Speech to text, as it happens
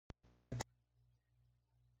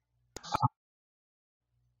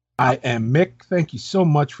I am Mick. Thank you so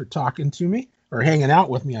much for talking to me, or hanging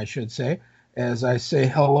out with me, I should say, as I say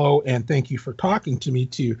hello and thank you for talking to me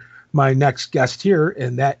to my next guest here,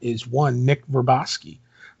 and that is one Nik Verbosky.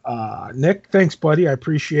 Nik, thanks, buddy. I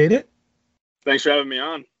appreciate it. Thanks for having me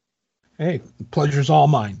on. Hey, the pleasure's all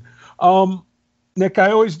mine. Nik,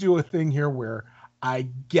 I always do a thing here where I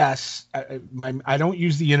guess I don't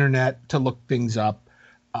use the internet to look things up.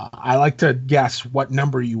 I like to guess what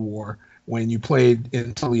number you wore when you played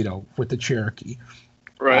in Toledo with the Cherokee.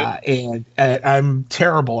 Right. And I'm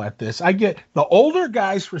terrible at this. I get the older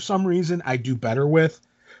guys for some reason I do better with,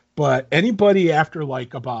 but anybody after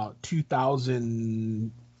like about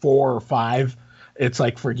 2004 or 5, it's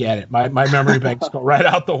like forget it. My memory banks go right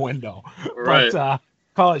out the window. Right. But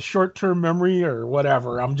call it short-term memory or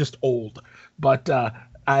whatever. I'm just old. But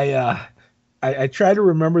I try to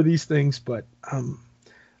remember these things, but I'm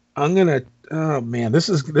gonna. Oh man, this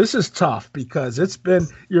is tough because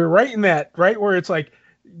you're right in that right where it's like,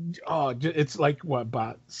 oh, it's like what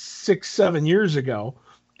about 6-7 years ago,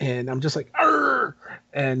 and I'm just like, Arr!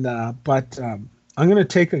 And but I'm gonna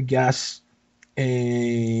take a guess,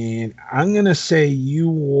 and I'm gonna say you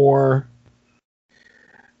wore.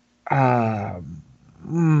 I'll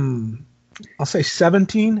say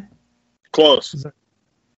 17. Close.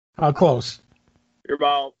 How close? You're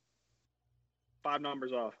about 5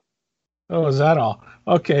 numbers off. Oh, is that all?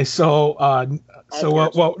 Okay, so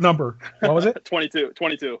what number? What was it? 22.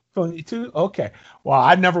 22? Okay. Well,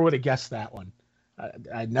 I never would have guessed that one.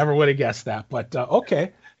 I never would have guessed that, but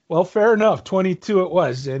okay. Well, fair enough. 22 it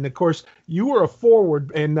was. And of course, you were a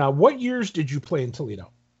forward. And what years did you play in Toledo?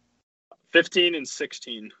 15 and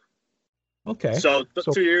 16. Okay. So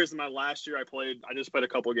 2 years in my last year I just played a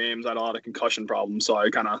couple of games. I had a lot of concussion problems, so I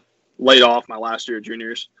kind of laid off my last year of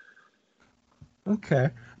juniors. Okay.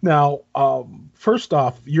 Now, first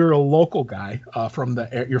off, you're a local guy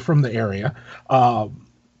you're from the area.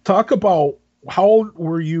 Talk about how old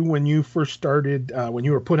were you when you first started, when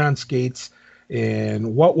you were put on skates,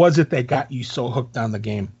 and what was it that got you so hooked on the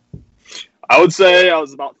game? I would say I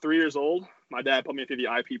was about 3 years old. My dad put me through the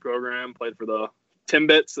IP program, played for the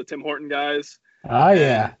Timbits, the Tim Horton guys. Ah,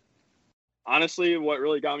 yeah. Honestly, what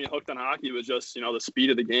really got me hooked on hockey was just, the speed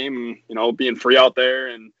of the game and, being free out there.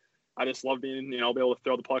 And I just love being, be able to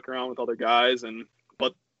throw the puck around with other guys.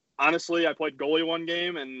 But honestly, I played goalie one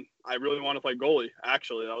game and I really want to play goalie.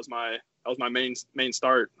 Actually, that was my main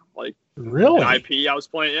start. Like really? in IP, I was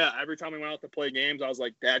playing. Yeah. Every time we went out to play games, I was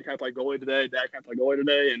like, Dad, can I play goalie today? Dad, can I play goalie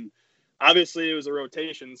today? And obviously it was a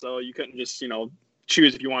rotation. So you couldn't just,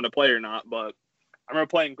 choose if you wanted to play or not. But I remember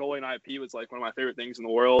playing goalie in IP was like one of my favorite things in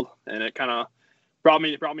the world. And it kind of brought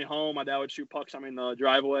me home. My dad would shoot pucks on me in the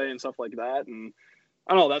driveway and stuff like that. And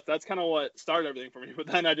I don't know, that's kind of what started everything for me. But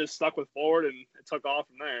then I just stuck with forward and it took off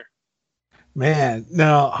from there. Man,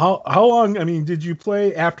 now how long? I mean, did you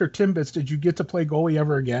play after Timbits? Did you get to play goalie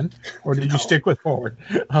ever again, or did you stick with forward?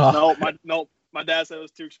 No, my dad said it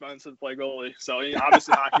was too expensive to play goalie. So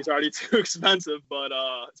obviously hockey's already too expensive, but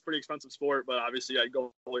it's a pretty expensive sport. But obviously I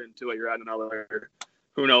go goalie into it. You're adding another,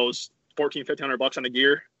 who knows, $1,400-$1,500 on a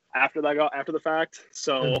gear after the fact.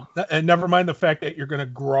 So and never mind the fact that you're going to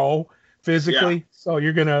grow physically. Yeah. So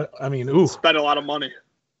you're going to, spend a lot of money.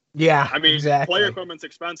 Yeah, exactly. Player equipment's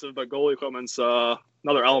expensive, but goalie equipment's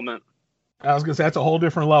another element. I was going to say, that's a whole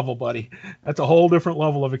different level, buddy. That's a whole different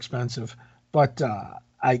level of expensive. But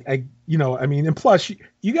and plus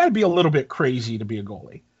you got to be a little bit crazy to be a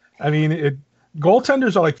goalie. I mean,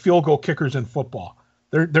 goaltenders are like field goal kickers in football.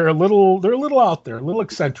 They're a little out there, a little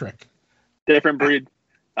eccentric. Different breed,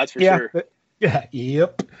 that's for sure. Yeah,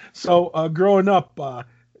 yep. So growing up,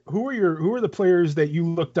 who are the players that you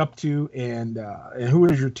looked up to, and who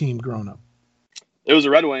was your team growing up? It was the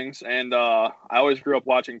Red Wings, and I always grew up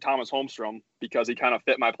watching Thomas Holmstrom because he kind of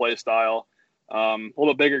fit my play style. A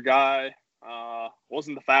little bigger guy,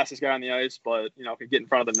 wasn't the fastest guy on the ice, but could get in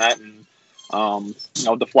front of the net and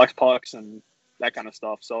deflect pucks and that kind of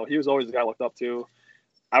stuff. So he was always the guy I looked up to.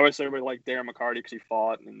 I always say everybody liked Darren McCarty because he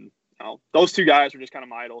fought, and those two guys were just kind of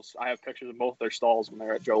my idols. I have pictures of both their stalls when they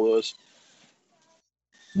were at Joe Louis.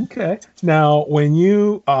 Okay. Now, when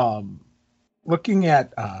you looking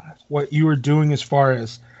at what you were doing as far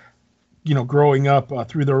as growing up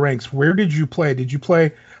through the ranks, where did you play? Did you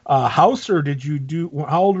play house, or did you do?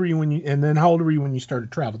 How old were you when you started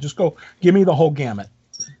travel? Just give me the whole gamut.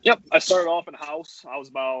 Yep, I started off in house. I was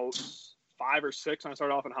about 5 or 6 when I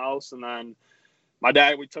started off in house, and then my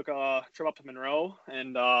dad, we took a trip up to Monroe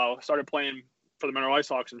and started playing for the Monroe Ice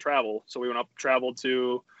Hawks and travel. So we traveled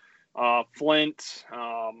to Flint,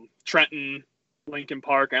 Trenton, Lincoln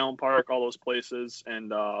Park, Allen Park, all those places,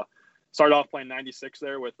 and started off playing 96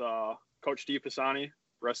 there with Coach Steve Pisani.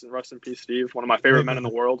 Rest in peace, Steve. One of my favorite men in the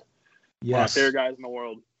world. Yes. One of my favorite guys in the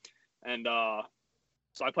world. And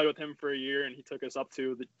so I played with him for a year, and he took us up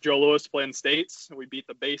to the Joe Louis to play in the States. And we beat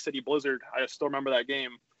the Bay City Blizzard. I still remember that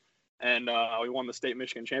game. And we won the state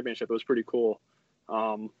Michigan championship. It was pretty cool.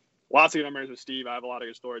 Lots of good memories with Steve. I have a lot of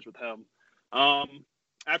good stories with him.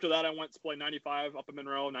 After that, I went to play 95 up in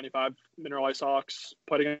Monroe, 95 Monroe Ice Hawks,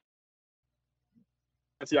 played against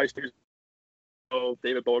the Ice Tigers,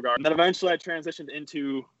 David Bogart. And then eventually I transitioned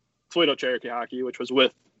into Toledo Cherokee hockey, which was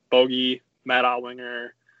with Bogey, Matt Allwinger,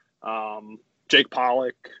 Jake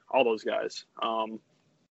Pollock, all those guys.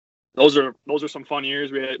 Those are some fun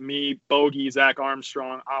years. We had me, Bogey, Zach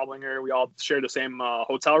Armstrong, Allwinger. We all shared the same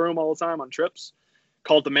hotel room all the time on trips,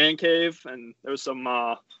 called the Man Cave, and there was some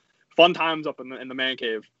fun times up in the Man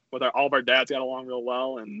Cave with all of our dads got along real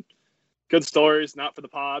well, and good stories. Not for the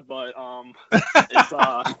pod, but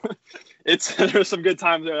it's there's some good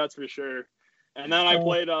times there, that's for sure. And then I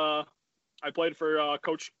played for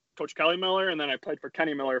Coach Kelly Miller, and then I played for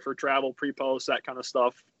Kenny Miller for travel, pre-post, that kind of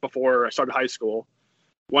stuff before I started high school.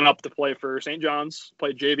 Went up to play for St. John's,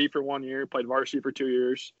 played JV for 1 year, played varsity for 2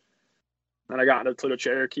 years. Then I got into Toledo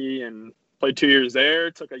Cherokee and played 2 years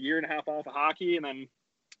there, took a year and a half off of hockey, and then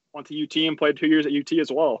went to UT and played 2 years at UT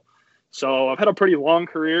as well. So I've had a pretty long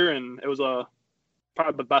career, and it was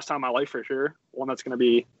probably the best time of my life for sure. One that's going to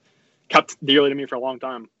be kept dearly to me for a long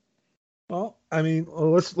time. Well, I mean,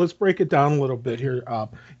 let's break it down a little bit here.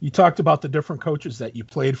 You talked about the different coaches that you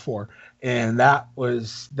played for, and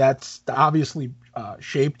that's obviously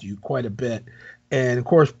shaped you quite a bit. And of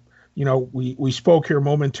course, you know, we spoke here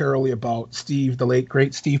momentarily about Steve, the late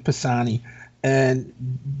great Steve Pisani, and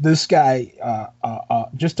this guy,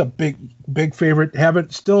 just a big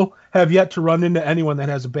favorite. Still have yet to run into anyone that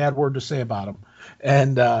has a bad word to say about him,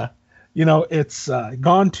 and you know, it's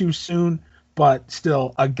gone too soon. But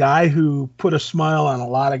still, a guy who put a smile on a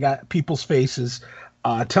lot of people's faces.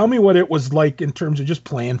 Tell me what it was like in terms of just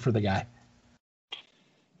playing for the guy.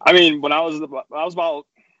 I mean, when I was about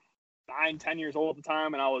 9-10 years old at the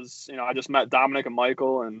time, and I just met Dominic and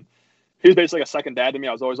Michael, and he was basically like a second dad to me.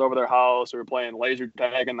 I was always over their house. We were playing laser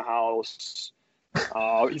tag in the house.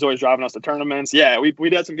 He's always driving us to tournaments. Yeah, we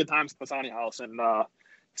had some good times at the Pisani house, and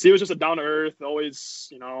he was just a down to earth, always,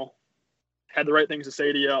 you know, had the right things to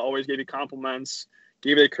say to you, always gave you compliments,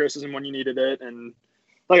 gave you the criticism when you needed it. And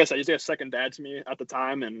like I said, he's like a second dad to me at the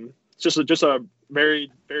time. And it's just a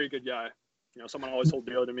very, very good guy. You know, someone always hold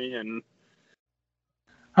dear to me. And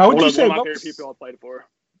how would you say one of my favorite people I played for.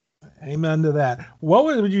 Amen to that. What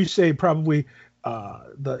would you say probably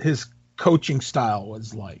his coaching style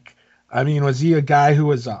was like? I mean, was he a guy who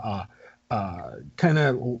was kind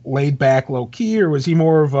of laid back, low key, or was he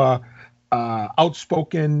more of a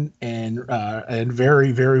outspoken and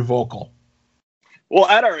very, very vocal? Well,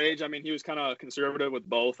 at our age, I mean, he was kind of conservative with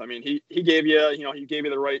both. I mean, he gave you, he gave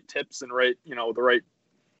you the right tips and the right,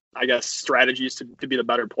 I guess, strategies to be the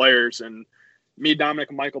better players. And me, Dominic,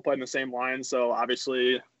 and Michael played in the same line. So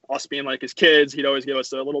obviously, us being like his kids, he'd always give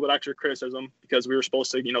us a little bit extra criticism because we were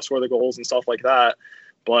supposed to, score the goals and stuff like that.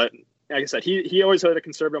 But like I said, he always had a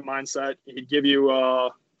conservative mindset. He'd give you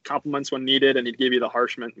compliments when needed, and he'd give you the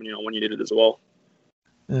harshment, when you needed as well.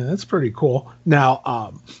 Yeah, that's pretty cool.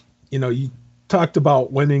 Now, you talked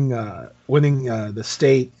about winning the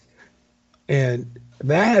state, and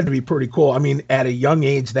that had to be pretty cool. I mean, at a young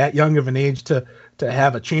age, that young of an age to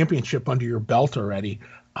have a championship under your belt already.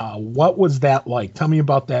 What was that like? Tell me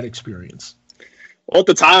about that experience. Well, at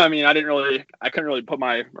the time, I mean, I couldn't really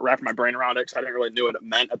wrap my brain around it because I didn't really know what it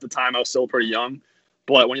meant at the time. I was still pretty young.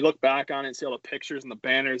 But when you look back on it and see all the pictures and the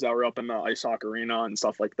banners that were up in the ice hockey arena and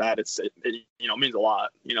stuff like that, it means a lot.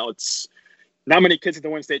 It's not many kids get to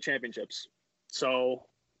win state championships. So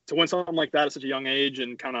to win something like that at such a young age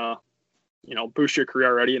and kind of, boost your career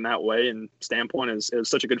already in that way and standpoint is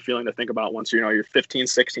such a good feeling to think about once, you're 15,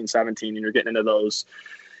 16, 17, and you're getting into those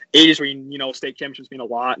ages where, state championships mean a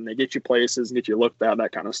lot and they get you places and get you looked at,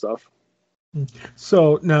 that kind of stuff.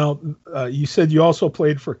 So now you said you also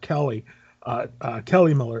played for Kelly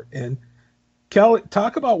Miller, and Kelly,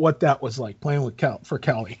 talk about what that was like playing with for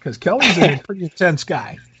Kelly, because Kelly's a pretty intense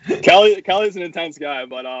guy. Kelly's an intense guy,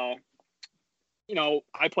 but I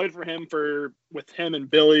played with him and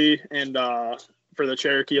Billy and for the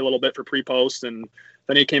Cherokee a little bit for pre-post, and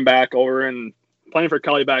then he came back over, and playing for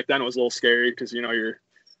Kelly back then was a little scary because you're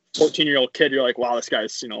 14-year-old kid, you're like, wow, this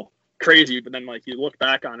guy's crazy, but then like you look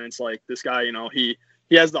back on it, it's like this guy, he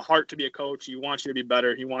has the heart to be a coach. He wants you to be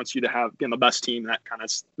better. He wants you to be on the best team, that kind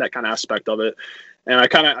of aspect of it. And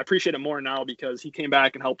I appreciate it more now because he came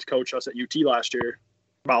back and helped coach us at UT last year,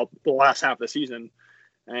 about the last half of the season.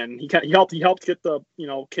 and he helped get the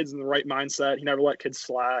kids in the right mindset. He never let kids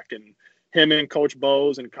slack, and him and Coach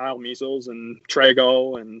Bose and Kyle Measles and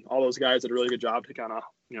Trago and all those guys did a really good job to kind of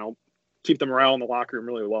keep the morale in the locker room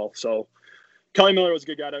really well. So Kelly Miller was a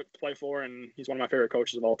good guy to play for, and he's one of my favorite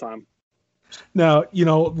coaches of all time. Now,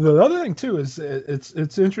 the other thing too is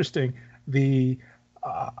it's interesting, the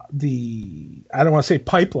I don't want to say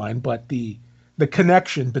pipeline, but the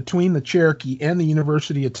connection between the Cherokee and the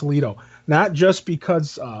University of Toledo, not just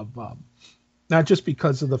because of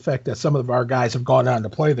the fact that some of our guys have gone on to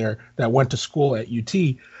play there that went to school at UT,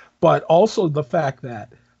 but also the fact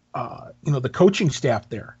that the coaching staff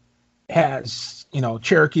there has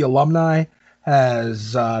Cherokee alumni,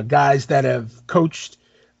 has guys that have coached,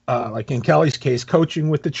 like in Kelly's case, coaching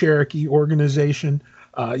with the Cherokee organization.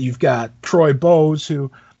 You've got Troy Bose,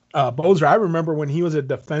 who Bose, I remember when he was a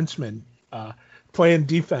defenseman playing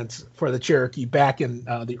defense for the Cherokee back in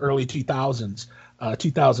the early 2000s,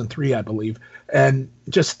 2003, I believe. And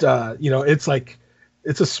just, it's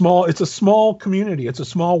a small community. It's a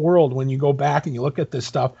small world when you go back and you look at this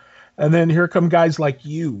stuff. And then here come guys like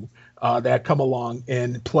you that come along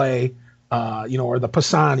and play, or the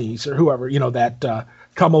Pisanis or whoever, that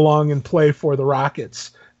come along and play for the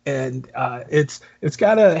Rockets. And it's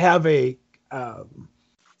got to have a,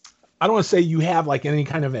 I don't want to say you have like any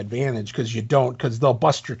kind of advantage, because you don't, because they'll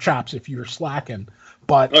bust your chops if you're slacking.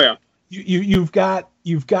 But oh yeah, you've got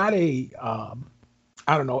a,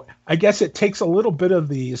 I don't know. I guess it takes a little bit of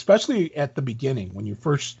especially at the beginning when you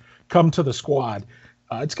first come to the squad.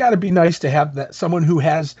 It's got to be nice to have that someone who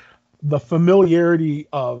has the familiarity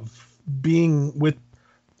of being with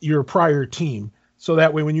your prior team, so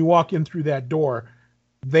that way when you walk in through that door,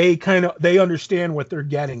 they understand what they're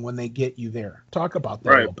getting when they get you there. Talk about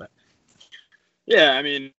that a little bit. Yeah, I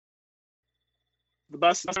mean, the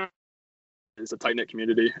best is a tight-knit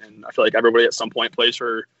community, and I feel like everybody at some point plays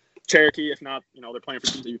for Cherokee. If not, they're playing for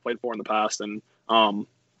teams that you played for in the past. And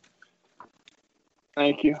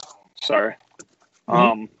thank you. Sorry.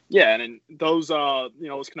 Yeah, and those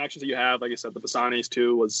those connections that you have, like I said, the Pisanis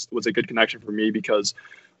too was a good connection for me, because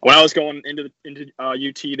when I was going into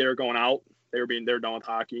UT, they were going out. They were done with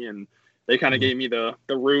hockey, and they kind of gave me the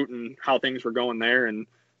route and how things were going there. And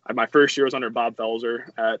my first year was under Bob Felser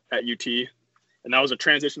at UT, and that was a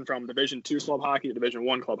transition from Division II club hockey to Division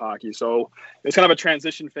I club hockey. So it was kind of a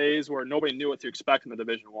transition phase where nobody knew what to expect in the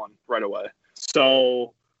Division I right away.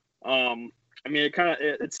 So, I mean,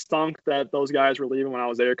 it stunk that those guys were leaving when I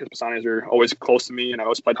was there, because Pisanis are always close to me, and I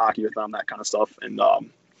always played hockey with them, that kind of stuff. And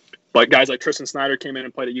but guys like Tristan Snyder came in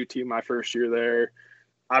and played at UT my first year there.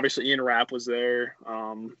 Obviously, Ian Rapp was there,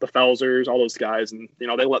 the Felsers, all those guys, and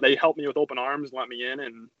they helped me with open arms, let me in.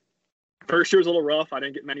 And first year was a little rough. I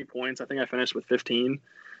didn't get many points. I think I finished with 15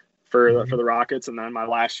 for the Rockets, and then my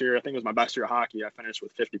last year, I think it was my best year of hockey, I finished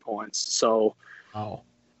with 50 points. So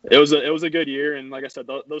it was a good year. And like I said,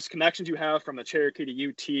 those connections you have from the Cherokee to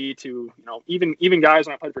UT to even guys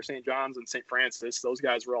when I played for St. John's and St. Francis, those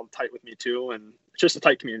guys were all tight with me too. And it's just a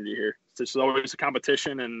tight community here. It's just always a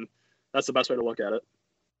competition, and that's the best way to look at it.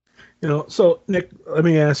 So Nick, let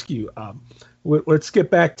me ask you. Let's get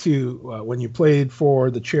back to when you played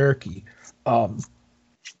for the Cherokee.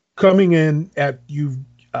 Coming in at you,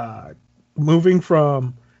 moving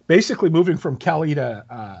from Kelly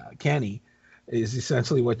to Kenny is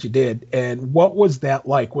essentially what you did. And what was that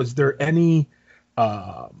like? Was there any,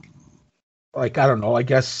 I don't know, I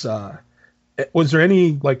guess, was there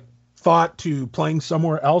any thought to playing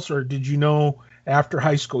somewhere else, or did you know after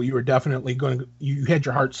high school you were definitely you had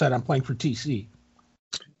your heart set on playing for TC?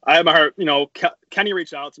 I had my heart, Kenny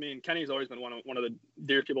reached out to me, and Kenny's always been one of the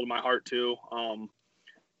dear people to my heart too.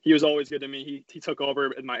 He was always good to me. He took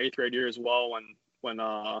over in my 8th grade year as well when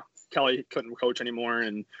Kelly couldn't coach anymore,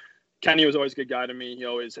 and Kenny was always a good guy to me. He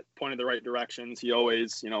always pointed the right directions. He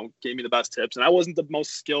always, gave me the best tips. And I wasn't the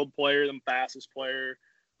most skilled player, the fastest player,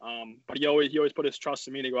 but he always put his trust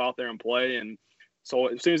in me to go out there and play. And so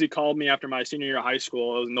as soon as he called me after my senior year of high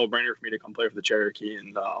school, it was a no-brainer for me to come play for the Cherokee.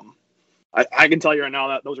 And I can tell you right now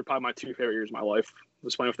that those are probably my 2 favorite years of my life,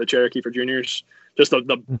 was playing with the Cherokee for juniors. Just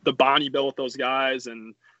the bond you build with those guys.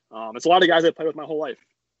 And it's a lot of guys I played with my whole life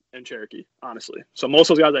in Cherokee, honestly. So most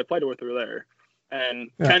of those guys I played with were there. And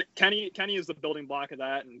yeah. Kenny is the building block of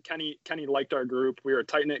that. And Kenny liked our group. We were a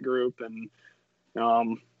tight-knit group. And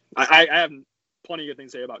I have plenty of good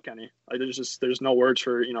things to say about Kenny. There's no words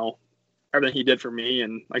for, everything he did for me.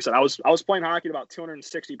 And like I said, I was playing hockey at about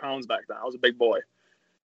 260 pounds back then. I was a big boy.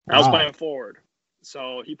 Wow. I was playing forward.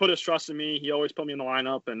 So he put his trust in me. He always put me in the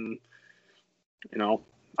lineup. And,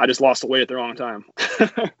 I just lost the weight at the wrong time.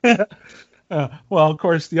 Well, of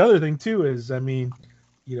course, the other thing, too, is, I mean,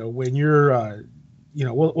 when you're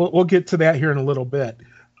we'll get to that here in a little bit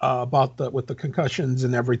about with the concussions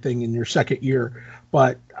and everything in your second year.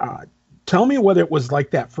 But tell me what it was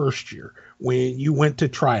like that first year when you went to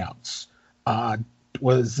tryouts. Uh,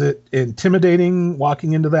 was it intimidating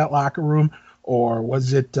walking into that locker room, or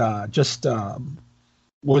was it just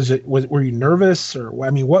were you nervous, or I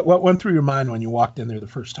mean, what went through your mind when you walked in there the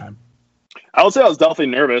first time? I would say I was definitely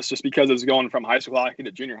nervous just because it was going from high school hockey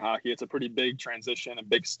to junior hockey. It's a pretty big transition, a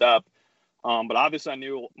big step. But obviously, I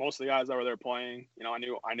knew most of the guys that were there playing. I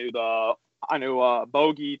knew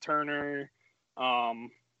Bogey, Turner,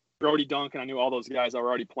 Brody Duncan. I knew all those guys that were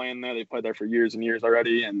already playing there. They played there for years and years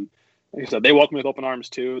already, and like I said, they welcomed me with open arms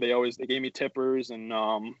too. They gave me tippers, and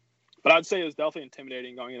but I'd say it was definitely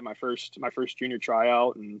intimidating going into my first junior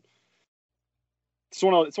tryout, and it's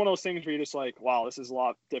one of those things where you're just like, wow, this is a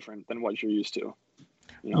lot different than what you're used to.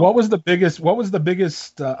 What was the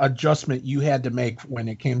biggest adjustment you had to make when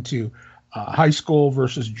it came to high school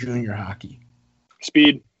versus junior hockey?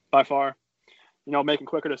 Speed, by far. Making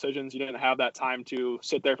quicker decisions. You didn't have that time to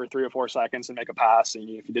sit there for 3 or 4 seconds and make a pass. And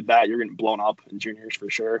if you did that, you're getting blown up in juniors for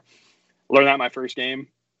sure. Learned that in my first game.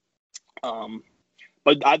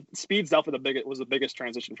 But speed's definitely was the biggest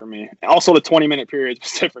transition for me. And also, the 20-minute periods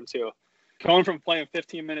was different too. Going from playing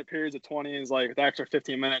 15-minute periods of 20 is like the extra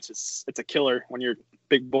 15 minutes. It's a killer when you're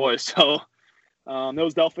big boy. So it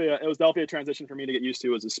was definitely a transition for me to get used to,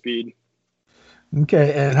 was the speed.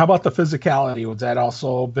 Okay, and how about the physicality? Was that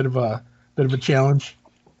also a bit of a challenge?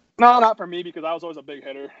 No, not for me, because I was always a big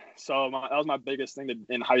hitter. So that was my biggest thing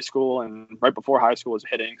in high school, and right before high school was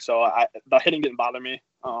hitting. So the hitting didn't bother me.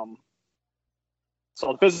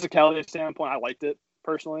 So the physicality standpoint, I liked it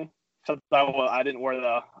personally. Except I didn't wear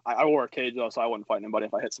I wore a cage though, so I wouldn't fight anybody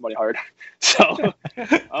if I hit somebody hard. So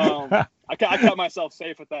I kept myself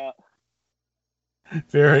safe with that.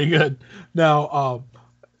 Very good. Now,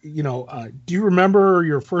 do you remember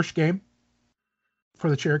your first game for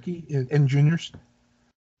the Cherokee in juniors?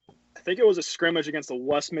 I think it was a scrimmage against the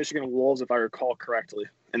West Michigan Wolves, if I recall correctly,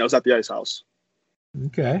 and it was at the Ice House.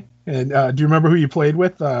 Okay. And do you remember who you played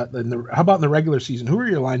with? How about in the regular season? Who were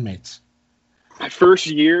your line mates? My first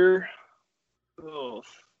year,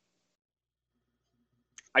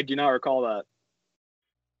 I do not recall that.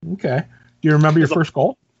 Okay. Do you remember your first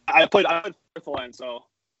goal? I played fourth line, so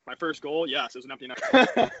my first goal, yes, it was an empty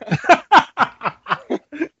netter.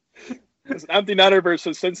 It was an empty netter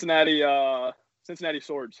versus Cincinnati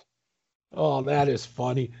Swords. Oh, that is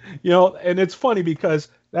funny. And it's funny because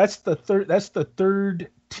that's the third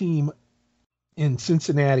team in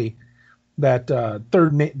Cincinnati, that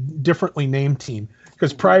differently named team.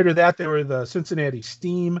 Because prior to that, they were the Cincinnati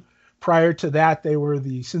Steam. Prior to that, they were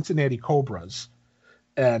the Cincinnati Cobras.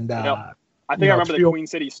 And yep. I think I remember the Queen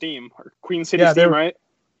City Steam, or Queen City Steam, right?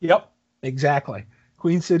 Yep, exactly.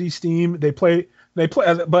 Queen City Steam. They play,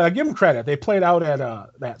 but I give them credit. They played out at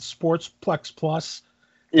that Sportsplex Plus.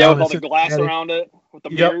 Yeah, with all the glass around it, with the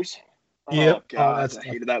beers. Yep. God, I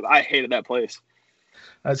hated that. I hated that place.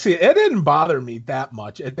 See, it didn't bother me that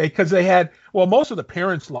much because they had, most of the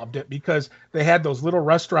parents loved it because they had those little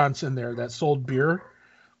restaurants in there that sold beer.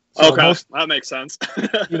 So okay, that makes sense.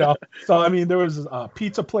 So I mean, there was a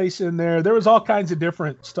pizza place in there. There was all kinds of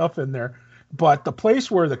different stuff in there, but the place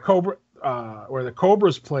where the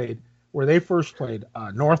Cobras played, where they first played,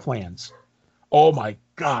 Northlands. Oh my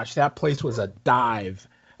gosh, that place was a dive.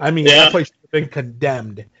 I mean, that place should have been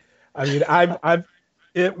condemned. I mean,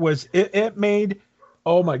 it made.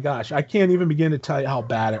 Oh my gosh, I can't even begin to tell you how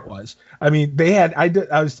bad it was. I mean,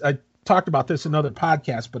 I talked about this in another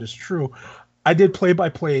podcast, but it's true. I did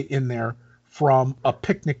play-by-play in there from a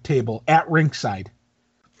picnic table at rinkside,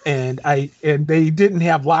 and they didn't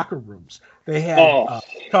have locker rooms. They had a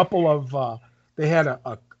couple of they had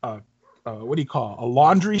a what do you call it? A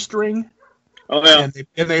laundry string. Oh yeah.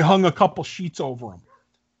 And they hung a couple sheets over them,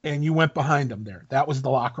 and you went behind them there. That was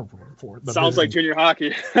the locker room for the Sounds like junior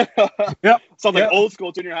hockey. Yep. Sounds like old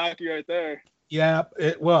school junior hockey right there. Yeah,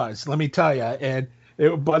 it was. Let me tell you,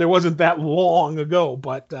 but it wasn't that long ago.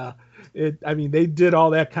 But they did all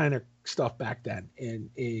that kind of stuff back then, and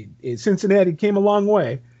Cincinnati came a long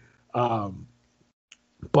way. So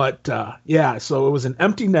it was an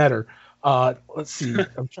empty netter. Let's see.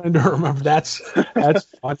 I'm trying to remember. That's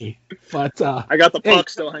funny. But I got the puck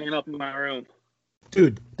still hanging up in my room.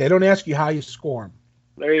 Dude, they don't ask you how you score them.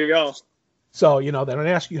 There you go. So they don't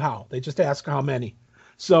ask you how. They just ask how many.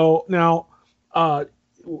 So now,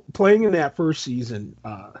 playing in that first season,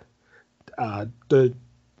 did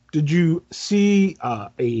you see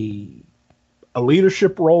a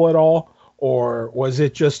leadership role at all, or was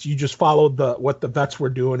it just you just followed what the vets were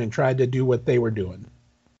doing and tried to do what they were doing?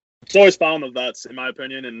 It's always found the vets, in my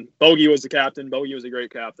opinion. And Bogey was the captain. Bogey was a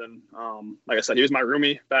great captain. Like I said, he was my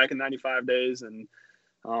roomie back in '95 days. And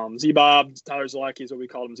Z-Bob, Tyler Zalecki is what we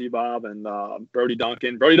called him, Z-Bob, and Brody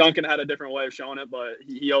Duncan. Brody Duncan had a different way of showing it, but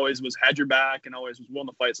he always had your back and always was willing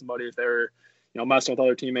to fight somebody if they were, messing with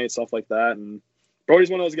other teammates, stuff like that. And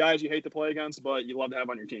Brody's one of those guys you hate to play against, but you love to have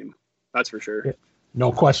on your team. That's for sure. Yeah,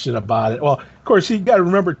 no question about it. Well, of course, you got to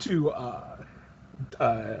remember too.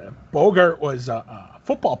 Bogart was a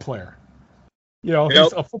football player. He's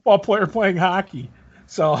a football player playing hockey.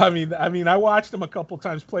 So I mean, I watched him a couple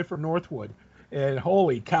times play for Northwood, and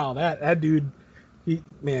holy cow, that dude, he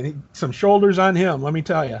some shoulders on him. Let me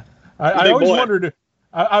tell you, I always wondered.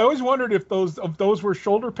 I always wondered if those were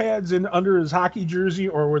shoulder pads under his hockey jersey,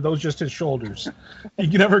 or were those just his shoulders.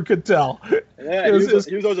 You never could tell. Yeah, he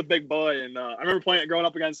was always a big boy, and I remember growing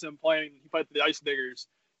up against him. He played for the Ice Diggers.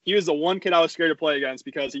 He was the one kid I was scared to play against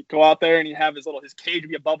because he'd go out there and he'd have his cage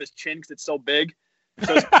be above his chin because it's so big.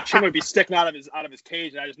 So his chin would be sticking out of his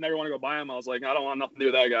cage, and I just never want to go by him. I was like, I don't want nothing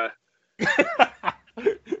to do with that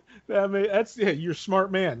guy. You're a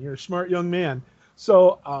smart man. You're a smart young man.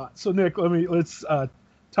 So Nick, let's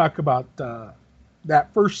talk about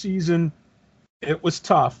that first season. It was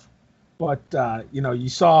tough, but you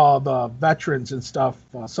saw the veterans and stuff.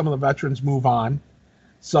 Some of the veterans move on.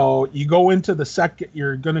 So you go into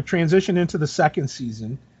you're going to transition into the second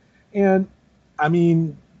season. And I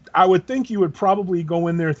mean, I would think you would probably go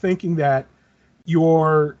in there thinking that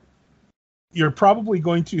you're probably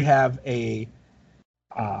going to have a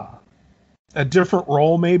different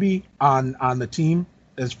role maybe on the team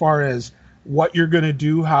as far as what you're going to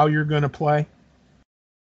do, how you're going to play,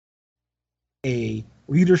 a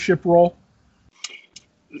leadership role.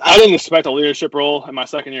 I didn't expect a leadership role in my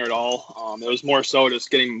second year at all. It was more so just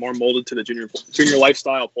getting more molded to the junior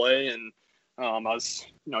lifestyle play, and I was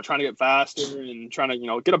trying to get faster and trying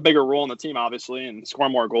to get a bigger role in the team, obviously, and score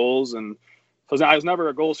more goals. And so I was never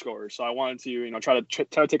a goal scorer, so I wanted to try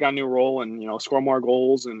to take on a new role and score more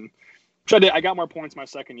goals. And I got more points my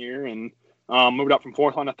second year and moved up from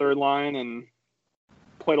fourth line to third line and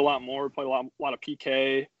played a lot more. Played a lot of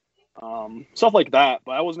PK. Stuff like that,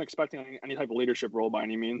 but I wasn't expecting any type of leadership role by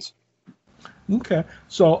any means. Okay,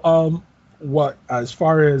 so what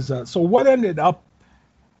ended up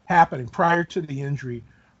happening prior to the injury?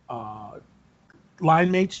 Line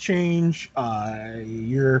mates change,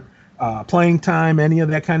 your playing time, any of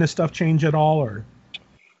that kind of stuff change at all, or?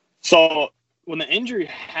 So when the injury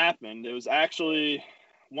happened, it was actually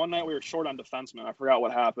one night we were short on defensemen. I forgot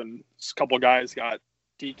what happened. A couple of guys got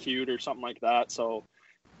DQ'd or something like that, so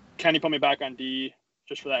Kenny put me back on D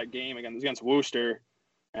just for that game against Worcester.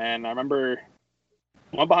 And I remember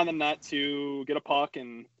I went behind the net to get a puck,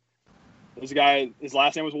 and this guy, his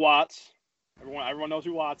last name was Watts. Everyone knows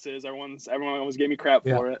who Watts is. Everyone always gave me crap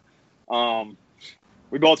for it.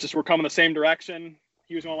 We both just were coming the same direction.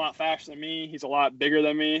 He was going a lot faster than me. He's a lot bigger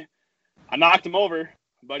than me. I knocked him over,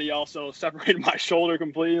 but he also separated my shoulder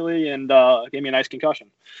completely and gave me a nice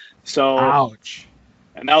concussion. So, ouch.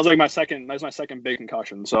 And that was my second big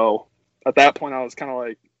concussion. So at that point, I was kind of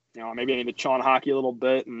like, maybe I need to chill on hockey a little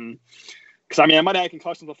bit. And because I might have had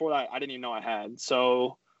concussions before that I didn't even know I had.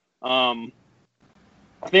 So I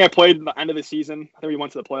think I played the end of the season. I think we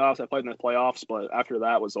went to the playoffs. I played in the playoffs, but after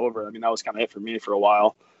that was over, that was kind of it for me for a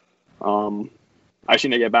while. I just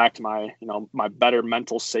need to get back to my, my better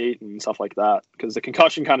mental state and stuff like that, because the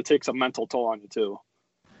concussion kind of takes a mental toll on you too.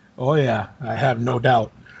 Oh yeah, I have no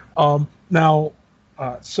doubt. Now.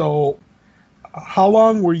 So how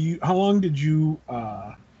long did you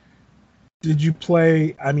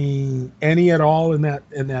play? I mean, any at all in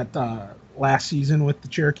that last season with the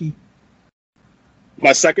Cherokee?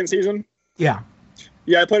 My second season? Yeah.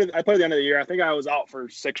 Yeah, I played at the end of the year. I think I was out for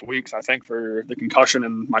 6 weeks, I think, for the concussion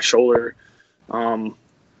in my shoulder. I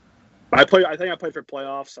think I played for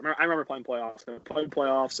playoffs. I remember playing playoffs. I played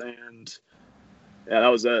playoffs, and yeah, that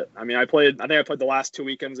was it. I think I played the last 2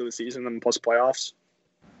 weekends of the season and plus playoffs.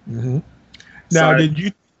 Mm-hmm. Now, did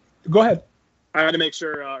you go ahead? I had to make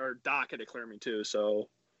sure, or Doc had to clear me too. So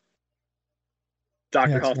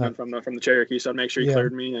Dr. Huffman from the Cherokee, so I'd make sure he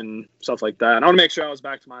cleared me and stuff like that. And I want to make sure I was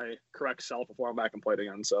back to my correct self before I'm back and played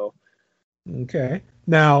again. So okay.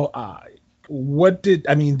 Now,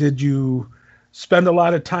 did you spend a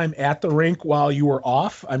lot of time at the rink while you were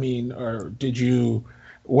off? I mean, or did you?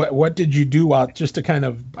 What did you do just to kind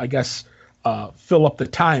of, I guess, fill up the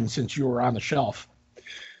time since you were on the shelf?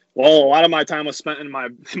 Well, a lot of my time was spent in my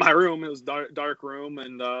room. It was dark room,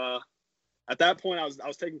 and at that point, I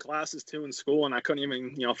was taking classes too in school, and I couldn't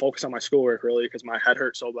even focus on my schoolwork really because my head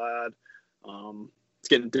hurt so bad. It's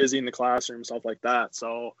getting dizzy in the classroom, stuff like that.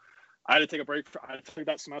 So I had to take a break. I took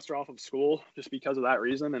that semester off of school just because of that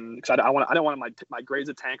reason, and because I didn't want my grades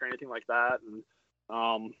to tank or anything like that.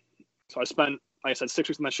 And so I spent, like I said, 6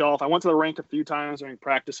 weeks on the shelf. I went to the rink a few times during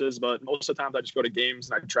practices, but most of the times I just go to games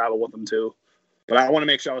and I travel with them too. But I want to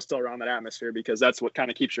make sure I was still around that atmosphere because that's what kind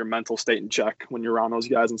of keeps your mental state in check when you're around those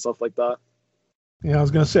guys and stuff like that. Yeah, I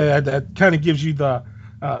was going to say that kind of gives you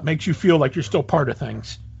makes you feel like you're still part of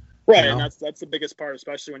things. Right, and that's the biggest part,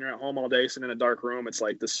 especially when you're at home all day sitting in a dark room. It's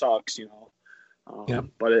like, this sucks, Yep.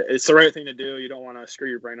 But it's the right thing to do. You don't want to screw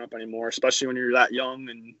your brain up anymore, especially when you're that young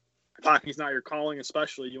and hockey's not your calling.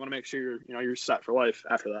 Especially, you want to make sure you're set for life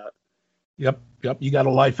after that. Yep. You got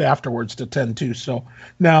a life afterwards to tend to. So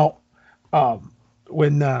now,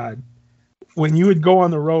 when you would go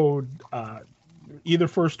on the road, either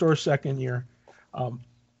first or second year, how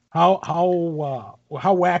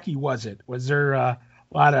wacky was it? Was there a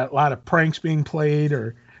lot of pranks being played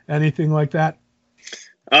or anything like that?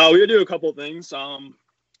 We would do a couple of things. There's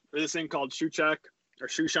this thing called shoe check or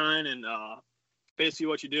shoe shine, and basically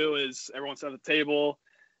what you do is everyone sits at the table,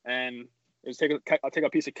 and I'll take a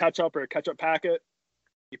piece of ketchup or a ketchup packet.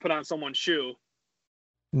 You put on someone's shoe,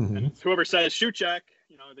 and whoever says shoe check,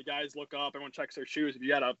 the guys look up. Everyone checks their shoes. If you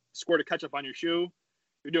got a squirt of ketchup on your shoe,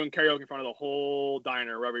 you're doing karaoke in front of the whole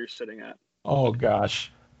diner, wherever you're sitting at. Oh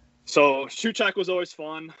gosh. So shoe check was always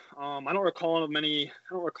fun. I don't recall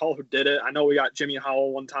who did it. I know we got Jimmy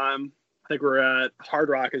Howell one time. I think we were at Hard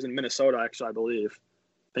Rock is in Minnesota, actually, I believe.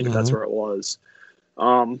 I think that's where it was.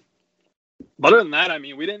 But other than that,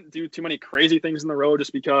 we didn't do too many crazy things in the road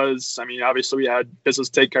just because, obviously we had business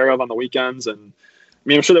to take care of on the weekends. And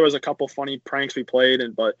I'm sure there was a couple funny pranks we played,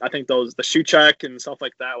 but I think the shoe check and stuff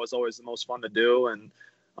like that was always the most fun to do. And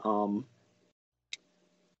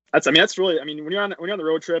that's really, when you're on the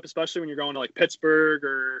road trip, especially when you're going to like Pittsburgh,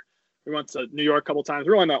 or we went to New York a couple times,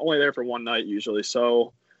 we're only there for one night usually.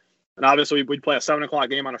 So, and obviously we'd play a 7:00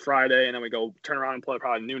 game on a Friday, and then we go turn around and play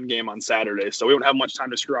probably a noon game on Saturday. So we wouldn't have much time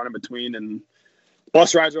to screw around in between. And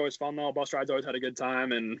bus rides are always fun though. Bus rides always had a good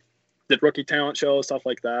time, and did rookie talent shows, stuff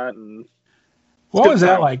like that. And what was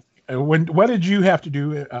that like? What did you have to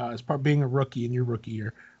do as part of being a rookie in your rookie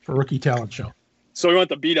year for rookie talent show? So we went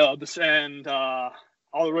to B-Dubs, and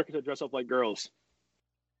all the rookies would dress up like girls.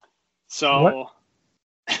 So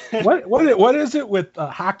what is it with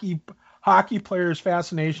hockey players'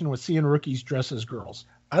 fascination with seeing rookies dress as girls?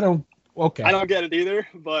 I don't get it either,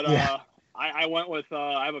 but yeah. I went with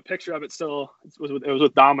I have a picture of it still. It was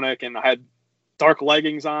with Dominic, and I had dark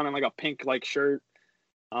leggings on and like a pink shirt.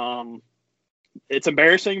 It's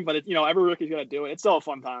embarrassing, but every rookie's got to do it. It's still a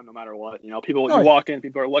fun time no matter what. You walk in,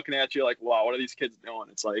 people are looking at you like, wow, what are these kids doing?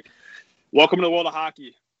 It's like, welcome to the world of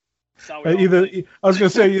hockey. I was going to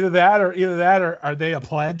say either that or are they a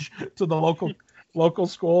pledge to the local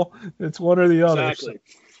school? It's one or the other. Exactly.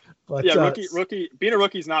 But yeah, being a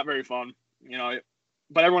rookie is not very fun,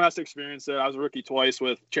 but everyone has to experience it. I was a rookie twice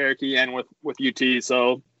with Cherokee and with UT.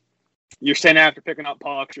 So you're standing after picking up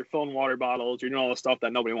pucks, you're filling water bottles, you're doing all the stuff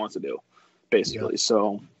that nobody wants to do, basically. Yep.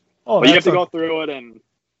 So, but you have to go through it, and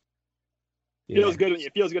it feels good.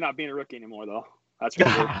 It feels good not being a rookie anymore, though. That's for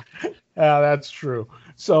sure. Yeah, that's true.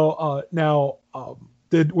 So now,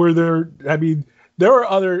 there were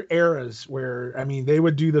other eras where they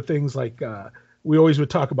would do the things like we always would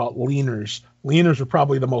talk about leaners. Leaners were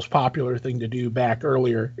probably the most popular thing to do back in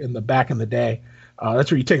the day.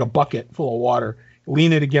 That's where you take a bucket full of water,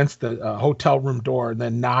 lean it against the hotel room door, and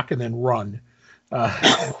then knock and then run.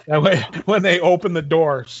 That way, when they open the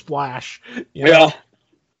door, splash. Yeah.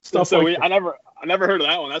 Stuff so like I never heard of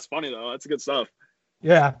that one. That's funny though. That's good stuff.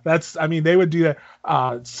 Yeah, they would do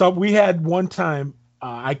that. So we had one time,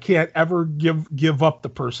 I can't ever give up the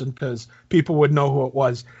person because people would know who it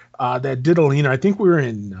was, that did a leaner. I think we were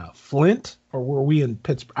in Flint, or were we in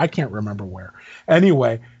Pittsburgh? I can't remember where.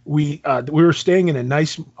 Anyway, we were staying in a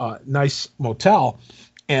nice motel,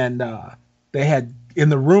 and they had, in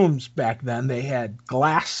the rooms back then, they had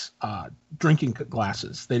glass drinking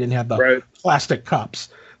glasses. They didn't have the plastic cups.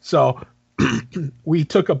 So we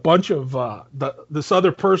took a bunch of this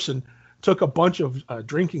other person took a bunch of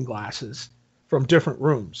drinking glasses from different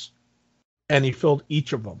rooms, and he filled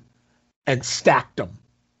each of them and stacked them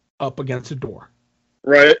up against the door.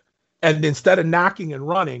 Right. And instead of knocking and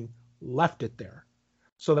running, left it there.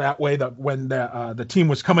 So that way when the team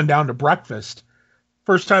was coming down to breakfast,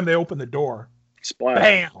 first time they opened the door,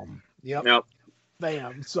 splash. Bam. Yep.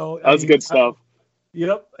 Bam. So that's good stuff.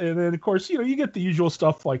 Yep. And then of course, you get the usual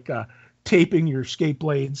stuff like taping your skate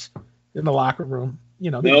blades in the locker room.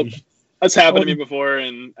 That's happened to me before,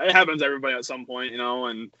 and it happens to everybody at some point, and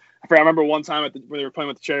I remember one time when they were playing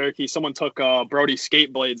with the Cherokee, someone took Brody's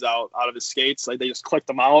skate blades out of his skates. Like, they just clicked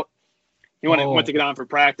them out, He went to get on for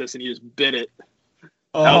practice, and he just bit it.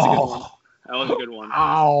 That was a good one. Oh, That was a good one.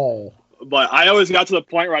 ow. But I always got to the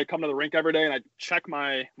point where I'd come to the rink every day, and I'd check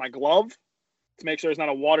my glove to make sure there's not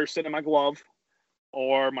a water sitting in my glove,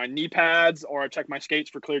 or my knee pads, or I check my skates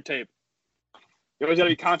for clear tape. You always got to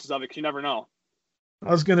be conscious of it because you never know.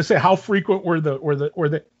 I was going to say, how frequent were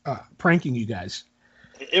the pranking you guys?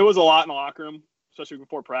 It was a lot in the locker room, especially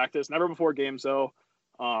before practice. Never before games, though.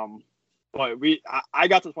 But I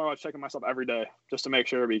got to the point where I was checking myself every day just to make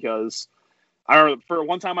sure, because I remember for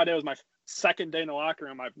one time I did, it was my second day in the locker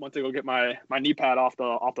room. I went to go get my knee pad off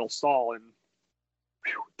the stall, and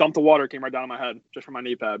dumped the water, came right down on my head just from my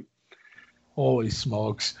knee pad. Holy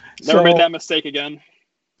smokes. Never made that mistake again.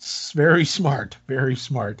 Very smart. Very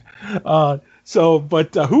smart. But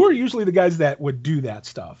who are usually the guys that would do that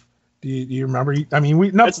stuff? Do you remember? I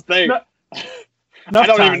mean, that's the thing. I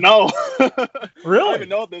don't even know. Really? I don't even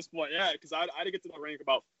know at this point. Yeah, because I had to get to the rink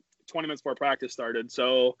about 20 minutes before practice started.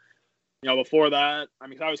 So, before that, I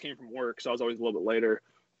mean, 'cause I always came from work, so I was always a little bit later.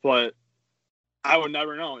 But I would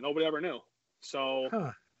never know. Nobody ever knew.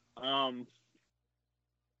 So,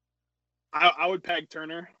 I would peg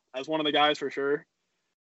Turner as one of the guys for sure.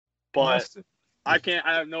 But I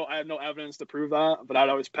have no evidence to prove that. But I'd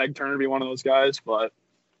always peg Turner to be one of those guys. But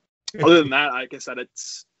other than that, like I said,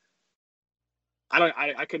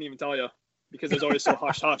 I couldn't even tell you, because there's always so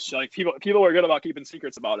hush hush. Like people are good about keeping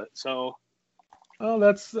secrets about it. So,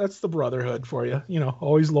 that's the brotherhood for you.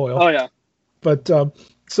 Always loyal. Oh yeah. But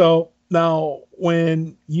so now,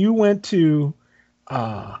 when you went to,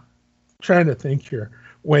 trying to think here,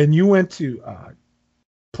 when you went to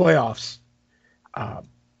playoffs,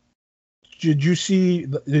 did you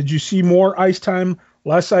see more ice time,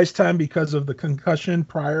 less ice time because of the concussion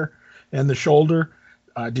prior and the shoulder?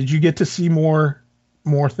 Did you get to see more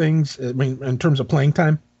things? I mean, in terms of playing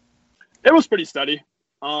time? It was pretty steady.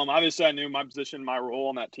 Obviously, I knew my position, my role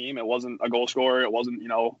on that team. It wasn't a goal scorer. It wasn't,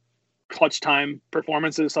 clutch time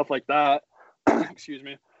performances, stuff like that. Excuse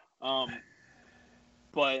me.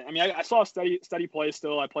 But I mean, I saw steady play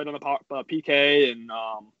still. I played on the PK, and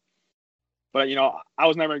but I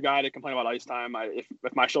was never a guy to complain about ice time.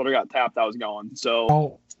 If my shoulder got tapped, I was going.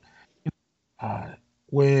 So,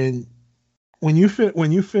 when you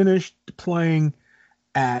finished playing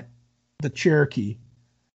at the Cherokee,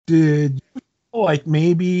 did you feel like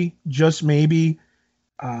maybe, just maybe,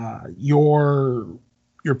 your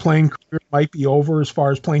playing career might be over as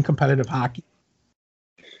far as playing competitive hockey?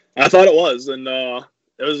 I thought it was, and it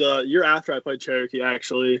was a year after I played Cherokee,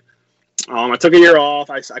 actually. I took a year off.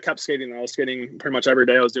 I kept skating. I was skating pretty much every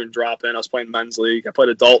day. I was doing drop-in. I was playing men's league. I played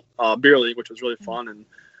adult beer league, which was really fun. And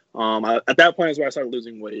at that point is where I started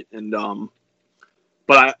losing weight. And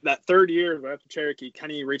but that third year right after Cherokee,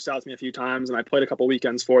 Kenny reached out to me a few times, and I played a couple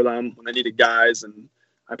weekends for them when they needed guys. And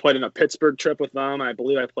I played in a Pittsburgh trip with them. I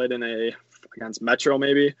believe I played against Metro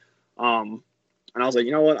maybe. And I was like,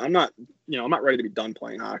 you know what? I'm not ready to be done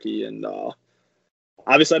playing hockey. And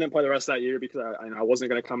obviously, I didn't play the rest of that year because I wasn't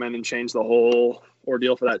going to come in and change the whole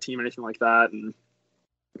ordeal for that team or anything like that.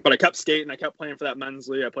 But I kept skating. I kept playing for that men's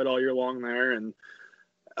league. I played all year long there. And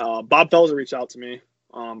Bob Felser reached out to me.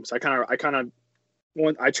 So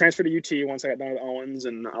I transferred to UT once I got done with Owens,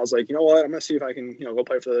 and I was like, you know what? I'm going to see if I can go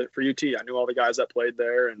play for UT. I knew all the guys that played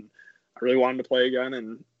there, and I really wanted to play again.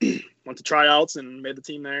 And went to tryouts and made the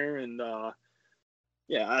team there. And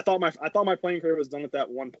yeah, I thought my playing career was done at that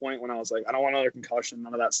one point when I was like, I don't want another concussion,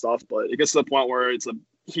 none of that stuff. But it gets to the point where it's a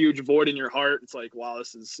huge void in your heart. It's like, wow,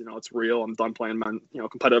 this is, it's real. I'm done playing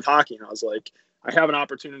competitive hockey. And I was like, I have an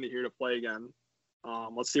opportunity here to play again.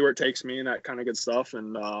 Let's see where it takes me and that kind of good stuff.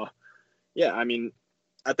 And yeah, I mean,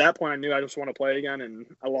 at that point I knew I just want to play again, and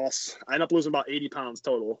I ended up losing about 80 pounds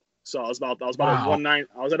total. So I was about Wow. I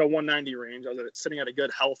was at a 190 range. I was sitting at a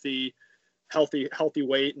good healthy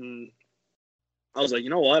weight, and I was like,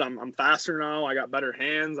 you know what? I'm faster now. I got better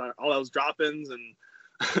hands. All those drop-ins and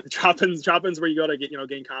drop-ins where you go to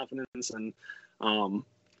gain confidence. And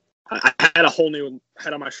I had a whole new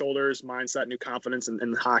head on my shoulders, mindset, new confidence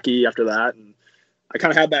in hockey after that. And I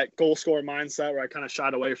kind of had that goal scorer mindset where I kind of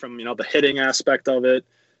shied away from the hitting aspect of it,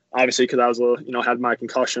 obviously because I was had my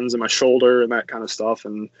concussions in my shoulder and that kind of stuff,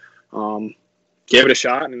 and gave it a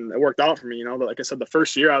shot, and it worked out for me. But like I said, the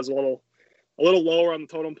first year I was a little lower on the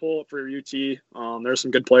totem pole for UT. There's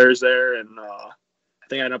some good players there, and I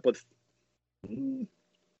think I ended up with, I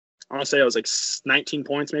want to say I was like 19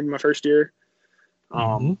 points maybe my first year.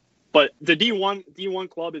 But the D1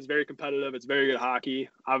 club is very competitive. It's very good hockey.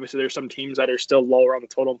 Obviously, there's some teams that are still lower on the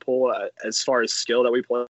totem pole as far as skill that we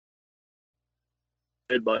play,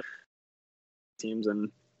 but teams, and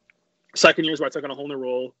Second year is where I took on a whole new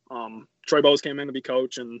role. Troy Bowes came in to be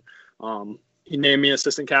coach, and he named me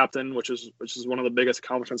assistant captain, which is one of the biggest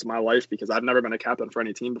accomplishments of my life because I've never been a captain for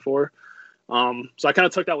any team before. So I kind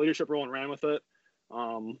of took that leadership role and ran with it.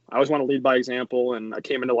 I always want to lead by example, and I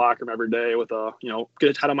came into the locker room every day with a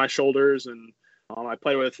good head on my shoulders. And I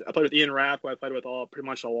played with Ian Rapp, who I played with all pretty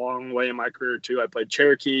much a long way in my career too. I played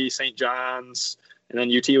Cherokee, St. John's, and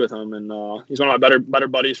then UT with him, and he's one of my better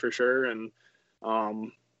buddies for sure. And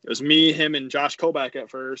it was me, him, and Josh Koback at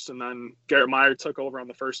first, and then Garrett Meyer took over on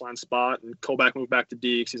the first line spot, and Koback moved back to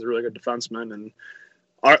D because he's a really good defenseman. And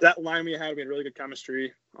that line we had really good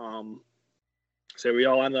chemistry. So we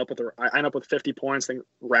all ended up I ended up with 50 points. I think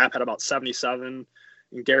Rapp had about 77,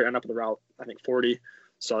 and Garrett ended up with around, I think, 40.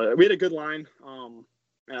 So we had a good line.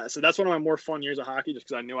 So that's one of my more fun years of hockey, just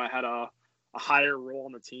because I knew I had a higher role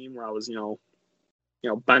on the team where I was,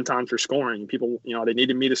 bent on for scoring. People, they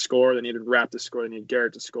needed me to score, they needed Rapp to score, they needed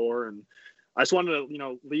Garrett to score, and I just wanted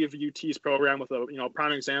to, leave UT's program with a,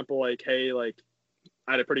 prime example. Like, hey, like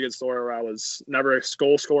I had a pretty good story where I was never a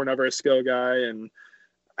goal scorer, never a skill guy, and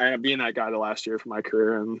I ended up being that guy the last year for my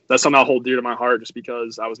career, and that's something I hold dear to my heart, just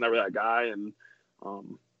because I was never that guy, and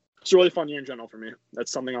it's a really fun year in general for me.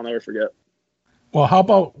 That's something I'll never forget. Well, how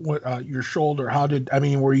about your shoulder?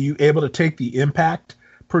 Were you able to take the impact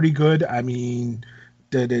pretty good? I mean,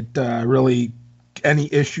 did it really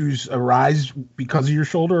any issues arise because of your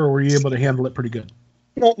shoulder, or were you able to handle it pretty good?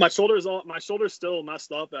 Well, my shoulder's still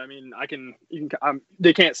messed up. I mean,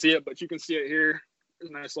 they can't see it, but you can see it here. There's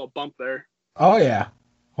a nice little bump there. Oh yeah,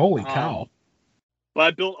 holy cow! But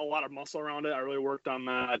I built a lot of muscle around it. I really worked on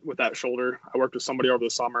that with that shoulder. I worked with somebody over the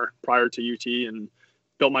summer prior to UT and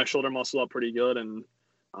built my shoulder muscle up pretty good. And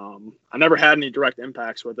I never had any direct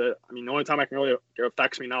impacts with it. I mean, the only time it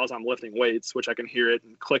affects me now is I'm lifting weights, which I can hear it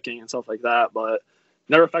and clicking and stuff like that. But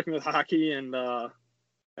never affected me with hockey. And like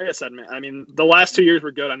I said, man, I mean, the last 2 years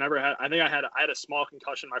were good. I had a small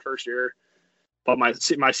concussion my first year, but my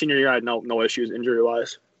senior year I had no issues injury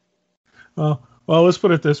wise. Well, let's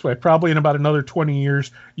put it this way. Probably in about another 20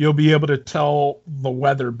 years, you'll be able to tell the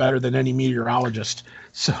weather better than any meteorologist.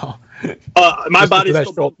 So, my body's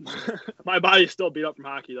still beat up from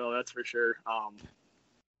hockey, though. That's for sure.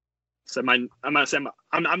 So I'm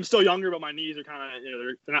still younger, but my knees are kind of,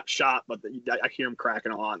 they're not shot, but I hear them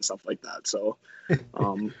cracking a lot and stuff like that. So, but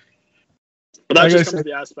that just comes to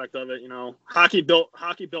the aspect of it. Hockey built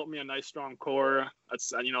me a nice, strong core.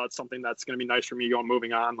 That's it's something that's going to be nice for me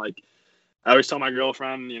moving on. Like, I always tell my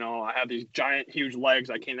girlfriend, I have these giant, huge legs.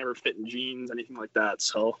 I can't ever fit in jeans, anything like that.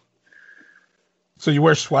 So you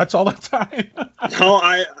wear sweats all the time? No,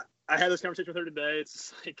 I had this conversation with her today.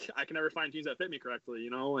 It's like I can never find jeans that fit me correctly,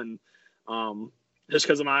 and just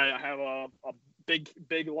because I have a big,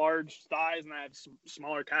 large thighs and I have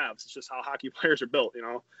smaller calves. It's just how hockey players are built,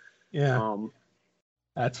 Yeah.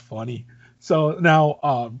 That's funny. So now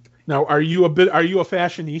are you a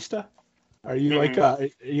fashionista? Are you are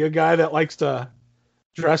you a guy that likes to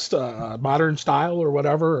dress modern style or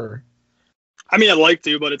whatever? Or? I mean, I'd like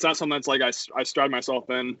to, but it's not something that's like I stride myself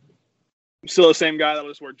in. I'm still the same guy that'll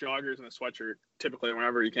just wear joggers and a sweatshirt typically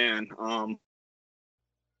whenever you can.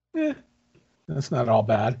 That's not all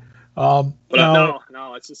bad. But no,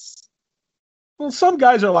 it's just. Well, some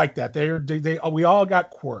guys are like that. We all got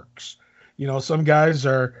quirks. Some guys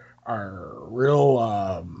are real.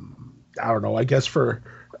 I don't know. I guess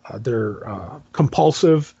they're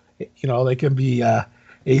compulsive. They can be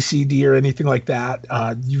ACD or anything like that.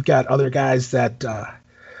 You've got other guys that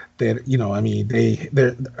they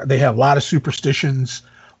have a lot of superstitions.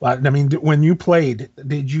 When you played,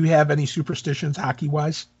 did you have any superstitions hockey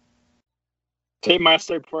wise? Tape my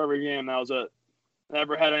stick before every game. That was it.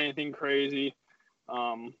 Never had anything crazy.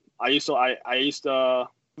 I used to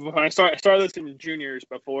when I started this in juniors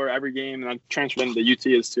before every game, and I transferred into UT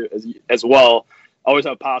as well. I always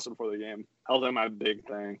have pasta before the game. That was like my big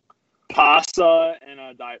thing. Pasta and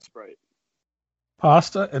a diet Sprite.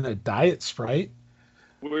 Pasta and a diet Sprite?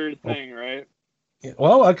 Weird thing, right?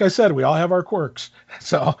 Well, like I said, we all have our quirks.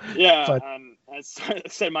 So yeah, and as I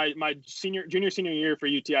said, my senior year for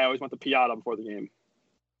UT, I always went to Piata before the game.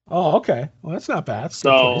 Oh, okay. Well, that's not bad.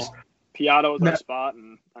 So Piata was our spot,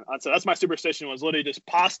 and that's my superstition was literally just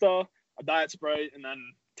pasta, a diet Sprite, and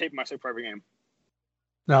then taping my stick for every game.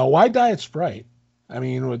 Now, why diet Sprite? I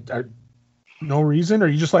mean, no reason, or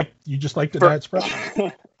you just like the diet Sprite?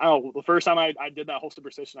 The first time I did that whole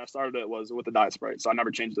superstition, I started it was with the diet Sprite, so I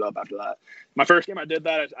never changed it up after that. My first game I did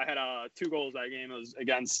that, I had 2 goals that game. It was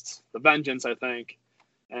against the Vengeance, I think,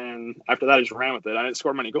 and after that I just ran with it. I didn't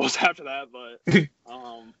score many goals after that, but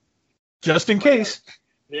just in case.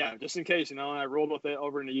 Yeah, just in case, I rolled with it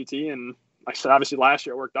over into UT, and like I said, obviously last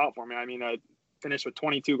year it worked out for me. I mean, I finished with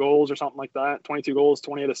 22 goals or something like that. 22 goals,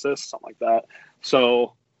 28 assists, something like that.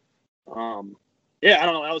 So, yeah, I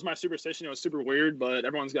don't know. That was my superstition. It was super weird, but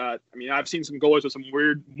everyone's got. I mean, I've seen some goalies with some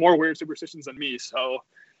more weird superstitions than me. So,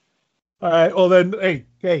 All right. Well, then,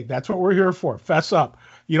 hey, that's what we're here for. Fess up.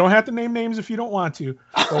 You don't have to name names if you don't want to.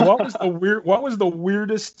 But what was the What was the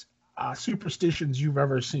weirdest superstitions you've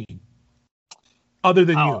ever seen, other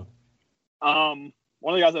than you?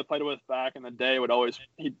 One of the guys I played with back in the day would always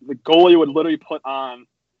the goalie would literally put on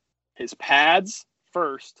his pads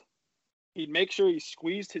first. He'd make sure he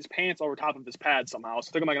squeezed his pants over top of his pads somehow. So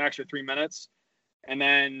it took him like an extra 3 minutes, and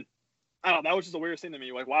then I don't know. That was just the weirdest thing to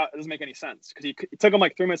me. Like, wow, it doesn't make any sense because it took him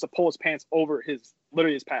like 3 minutes to pull his pants over his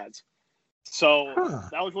pads. So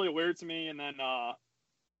that was really weird to me. And then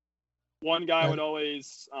one guy would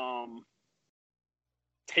always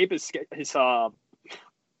tape his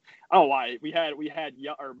I don't know why we had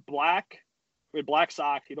black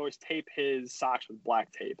socks. He'd always tape his socks with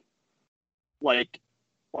black tape, like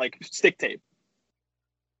stick tape.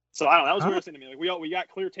 So I don't know. That was the weirdest thing to me. Like we got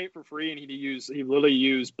clear tape for free, and he literally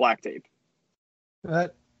used black tape.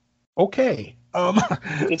 Okay.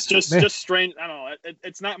 It's just strange. I don't know.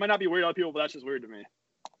 It's not, might not be weird to other people, but that's just weird to me.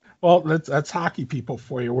 Well, that's hockey people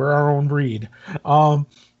for you. We're our own breed.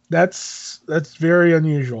 That's very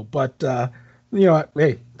unusual, but you know,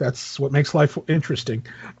 hey, that's what makes life interesting.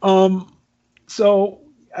 So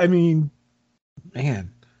I mean, man,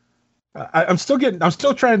 I'm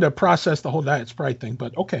still trying to process the whole diet Sprite thing,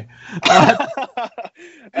 but okay.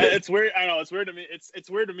 It's weird. I know it's weird to me. It's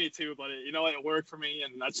weird to me too, but it worked for me,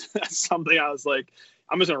 and that's something I was like,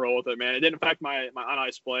 I'm just gonna roll with it, man. It didn't affect my on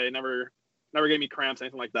ice play. It never gave me cramps,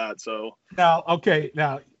 anything like that. So now,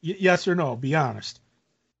 yes or no? Be honest.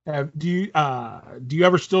 Do you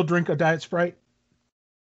ever still drink a diet Sprite?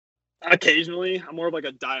 Occasionally, I'm more of like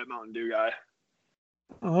a Diet Mountain Dew guy.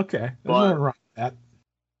 Oh, okay. There's nothing wrong with that.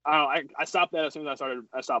 I don't know. I stopped that as soon as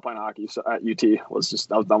I stopped playing hockey. So at UT, I was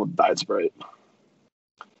done with Diet Sprite.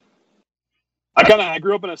 I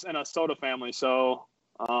grew up in a soda family, so.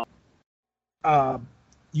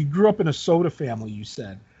 You grew up in a soda family, you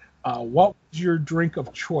said. What was your drink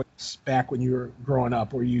of choice back when you were growing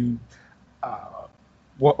up? Were you?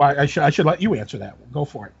 I should let you answer that one. Go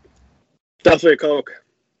for it. Definitely a Coke.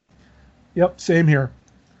 Yep, same here.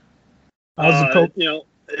 How's the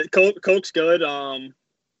Coke? Coke's good.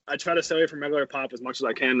 I try to stay away from regular pop as much as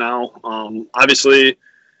I can now. Obviously,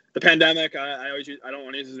 the pandemic, I don't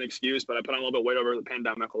want to use it as an excuse, but I put on a little bit of weight over the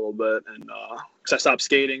pandemic a little bit, and because I stopped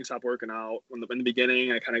skating, stopped working out. In the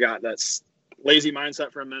beginning, I kind of got that lazy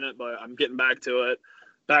mindset for a minute, but I'm getting back to it.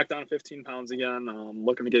 Back down 15 pounds again.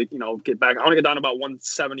 Looking to get back. I want to get down to about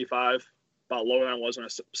 175, about lower than I was when I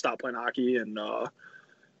stopped playing hockey, and I'm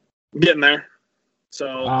getting there.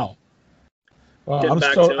 So wow. Well,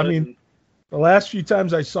 the last few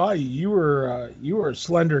times I saw you, you were a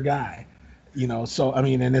slender guy, So I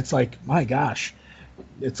mean, and it's like, my gosh,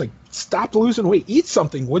 it's like, stop losing weight, eat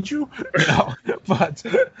something, would you? But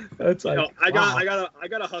it's like, I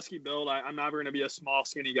got a husky build. I'm never gonna be a small,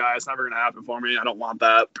 skinny guy. It's never gonna happen for me. I don't want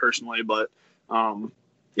that personally, but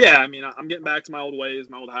yeah, I mean, I'm getting back to my old ways,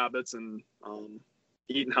 my old habits, and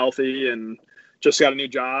eating healthy, and just got a new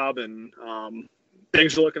job, and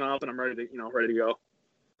things are looking up, and I'm ready to go.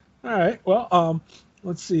 All right. Well,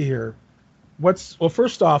 let's see here.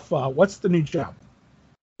 First off, what's the new job?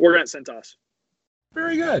 We're at Centos.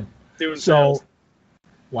 Very good. Doing sales.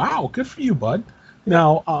 Wow, good for you, bud.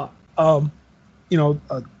 Now,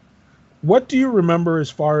 what do you remember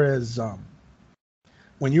as far as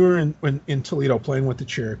when you were in Toledo playing with the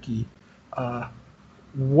Cherokee?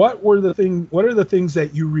 What are the things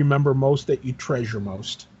that you remember most, that you treasure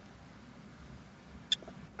most?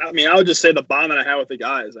 I mean, I would just say the bond that I had with the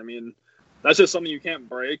guys. I mean, that's just something you can't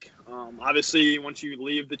break. Obviously, once you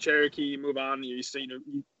leave the Cherokee, you move on. You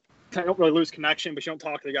don't really lose connection, but you don't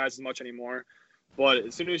talk to the guys as much anymore. But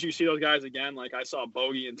as soon as you see those guys again, like I saw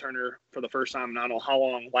Bogey and Turner for the first time, and I don't know how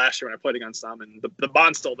long last year when I played against them, and the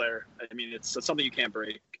bond's still there. I mean, it's something you can't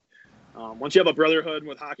break. Once you have a brotherhood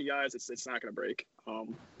with hockey guys, it's not going to break.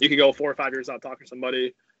 You could go 4 or 5 years without talking to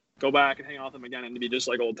somebody, go back and hang out with them again, and be just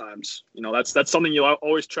like old times. That's something you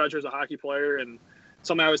always treasure as a hockey player, and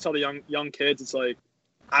something I always tell the young kids. It's like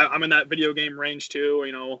I'm in that video game range too.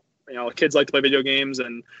 Kids like to play video games,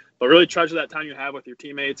 but really treasure that time you have with your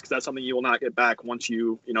teammates, because that's something you will not get back once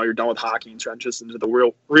you're done with hockey and transition into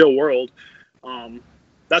the real world.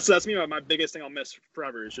 That's me. My biggest thing I'll miss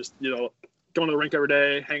forever is just going to the rink every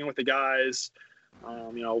day, hanging with the guys,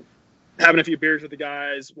 having a few beers with the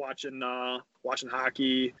guys, watching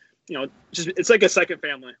hockey. Just it's like a second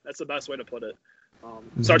family. That's the best way to put it.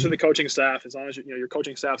 Starts with the coaching staff. As long as your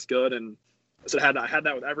coaching staff's good, and so I had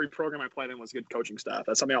that with every program I played in was good coaching staff.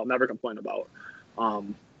 That's something I'll never complain about.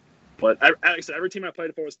 But like I said, every team I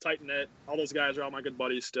played for was tight knit. All those guys are all my good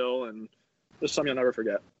buddies still, and there's something I'll never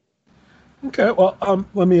forget. Okay, well,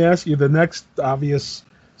 let me ask you. The next obvious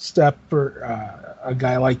step for a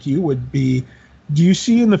guy like you would be: do you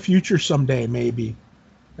see in the future someday maybe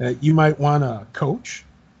that you might want to coach?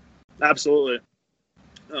 Absolutely.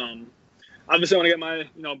 Obviously, I want to get my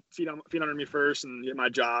feet under me first and get my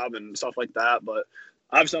job and stuff like that. But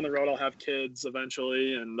obviously, on the road, I'll have kids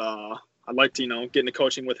eventually, and I'd like to get into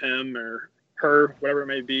coaching with him or her, whatever it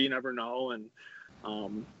may be. You never know. And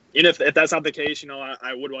even if that's not the case,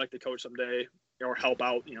 I would like to coach someday or help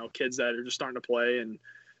out kids that are just starting to play and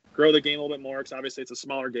grow the game a little bit more. Because obviously, it's a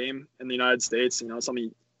smaller game in the United States.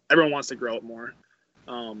 Something everyone wants to grow it more.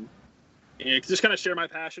 And just kind of share my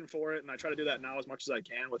passion for it, and I try to do that now as much as I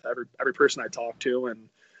can with every person I talk to. And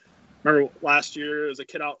remember last year, as a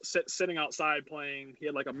kid sitting outside playing, he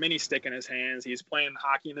had like a mini stick in his hands. He's playing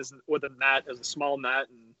hockey with a net, as a small net,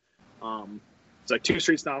 and it's like 2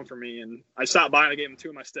 streets down from me. And I stopped by and I gave him 2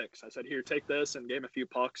 of my sticks. I said, "Here, take this," and gave him a few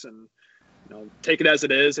pucks, and take it as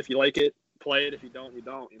it is. If you like it, play it. If you don't, you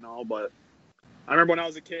don't. But I remember when I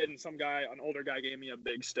was a kid and an older guy gave me a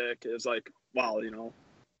big stick. It was like, wow,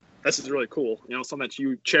 this is really cool. Something that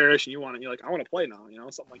you cherish and you're like, I want to play now,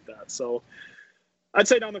 something like that. So I'd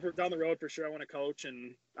say down the road for sure, I want to coach,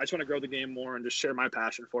 and I just want to grow the game more and just share my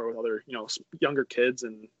passion for it with other, younger kids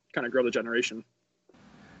and kind of grow the generation.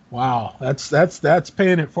 Wow, that's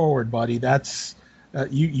paying it forward, buddy. That's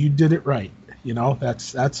you did it right.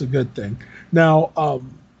 That's a good thing. Now,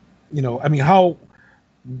 I mean, how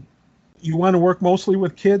you want to work mostly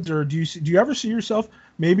with kids, or do you ever see yourself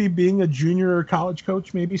maybe being a junior or college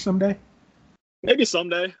coach maybe someday? Maybe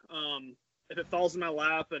someday. If it falls in my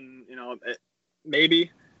lap and,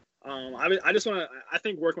 maybe. I just want to, I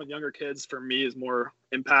think working with younger kids for me is more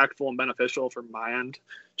impactful and beneficial from my end,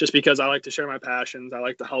 just because I like to share my passions. I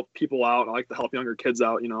like to help people out. I like to help younger kids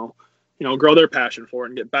out, grow their passion for it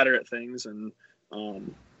and get better at things. And,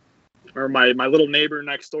 or my little neighbor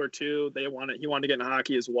next door too, he wanted to get in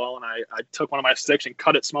hockey as well. And I took one of my sticks and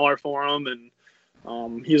cut it smaller for him. And,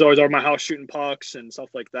 he's always over my house shooting pucks and stuff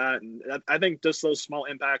like that. And I think just those small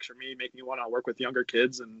impacts for me make me want to work with younger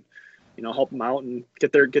kids and, help them out and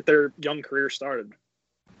get their young career started.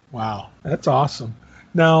 Wow, that's awesome.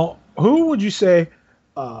 Now, who would you say,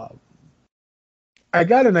 I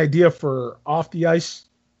got an idea for off the ice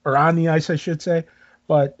or on the ice, I should say,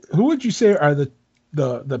 but who would you say are the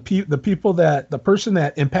people the person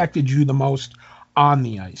that impacted you the most on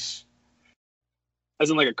the ice?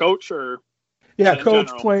 As in like a coach or? Yeah, coach,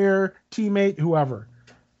 general? Player, teammate, whoever.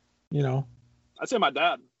 I'd say my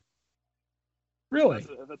dad. Really?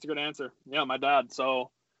 That's a good answer. Yeah, my dad. So,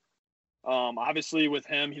 obviously with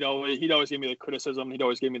him, he'd always give me the criticism. He'd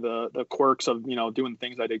always give me the quirks of doing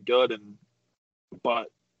things I did good, but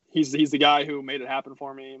he's the guy who made it happen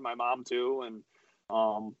for me. My mom too, and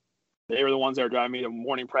they were the ones that were driving me to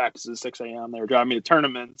morning practices 6 a.m. They were driving me to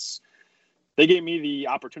tournaments. They gave me the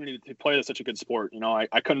opportunity to play such a good sport. I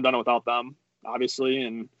couldn't have done it without them, obviously,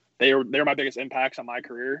 and they were my biggest impacts on my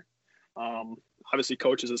career. Obviously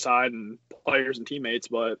coaches aside and players and teammates,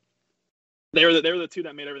 but they were the 2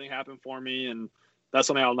 that made everything happen for me. And that's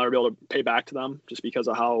something I'll never be able to pay back to them, just because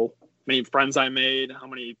of how many friends I made, how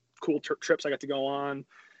many cool trips I got to go on.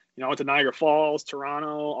 I went to Niagara Falls,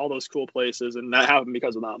 Toronto, all those cool places, and that happened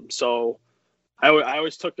because of them. So I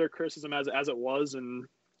always took their criticism as it was. And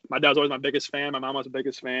my dad was always my biggest fan. My mom was the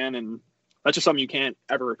biggest fan. And that's just something you can't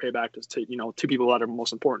ever repay back to 2 people that are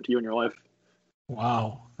most important to you in your life.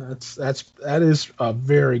 Wow, that is a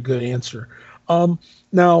very good answer.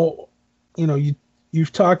 Now,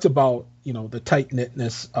 you've talked about the tight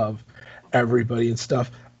knitness of everybody and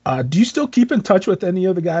stuff. Do you still keep in touch with any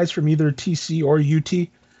of the guys from either TC or UT,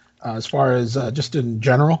 as far as just in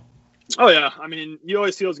general? Oh yeah, I mean, you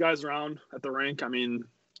always see those guys around at the rink. I mean,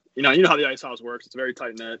 you know how the ice house works. It's very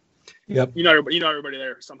tight knit. Yep. Everybody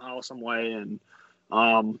there somehow, some way, and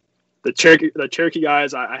the Cherokee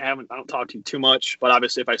guys, I don't talk to too much, but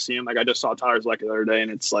obviously if I see them, like I just saw Tyler Zleck the other day, and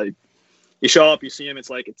it's like you show up, you see him, it's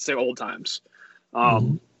the old times.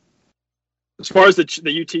 As far as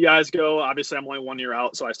the UT guys go, obviously I'm only 1 year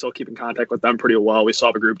out, so I still keep in contact with them pretty well. We still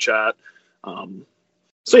have a group chat.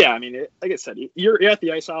 So yeah, I mean, like I said, you're at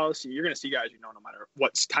the ice house, you're going to see guys no matter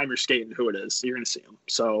what time you're skating, who it is, you're going to see them.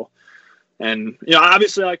 So, and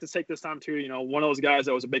obviously I like to take this time too. One of those guys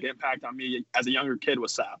that was a big impact on me as a younger kid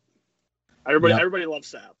was Sap. Everybody loves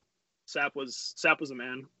Sap. Sap was a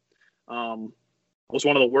man. It was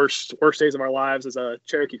one of the worst days of our lives as a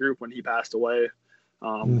Cherokee group when he passed away.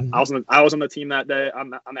 Mm-hmm. I was on the team that day on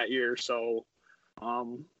that year, so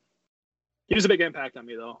he was a big impact on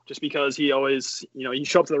me though, just because he always, you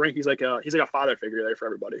show up to the rink, he's like a father figure there for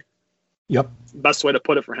everybody. Yep. Best way to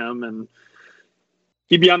put it for him. And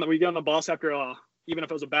we'd get on the bus after even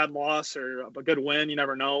if it was a bad loss or a good win, you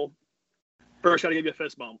never know. First, got to give you a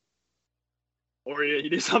fist bump, or you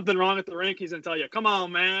do something wrong at the rink, he's gonna tell you, "Come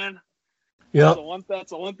on, man." Yeah.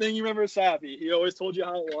 That's the one thing you remember is Sappy. He always told you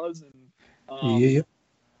how it was, and Yeah.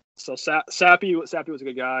 so Sappy was a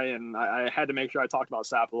good guy, and I had to make sure I talked about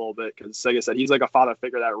Sapp a little bit because, like I said, he's like a father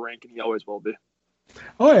figure at that rink, and he always will be.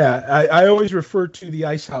 Oh yeah, I always refer to the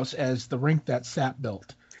ice house as the rink that Sap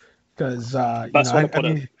built because Best way to I put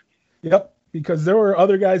it. mean, yep, because there were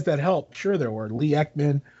other guys that helped. Sure, there were Lee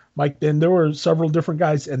Ekman, Mike Then. There were several different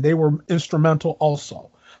guys, and they were instrumental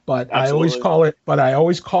also. But Absolutely. I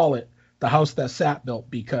always call it the house that Sap built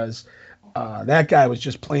because that guy was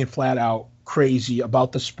just plain flat out crazy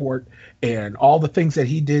about the sport and all the things that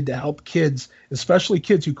he did to help kids, especially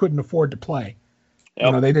kids who couldn't afford to play.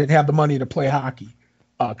 Yep. They didn't have the money to play hockey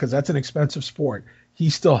because that's an expensive sport. He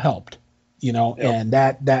still helped, Yep. and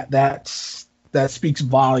that speaks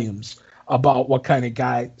volumes about what kind of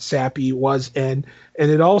guy Sappy was, and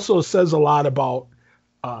it also says a lot about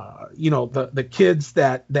the kids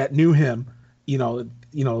that knew him,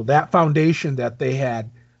 that foundation that they had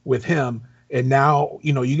with him, and now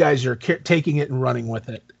you guys are taking it and running with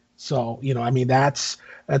it. So I mean that's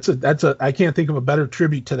a I can't think of a better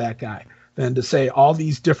tribute to that guy than to say all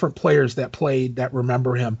these different players that played that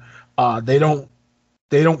remember him. They don't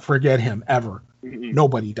forget him ever. Mm-hmm.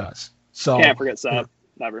 Nobody does. So Can't forget Sapp.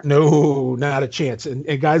 Never. no, not a chance. And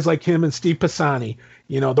guys like him and Steve Pisani,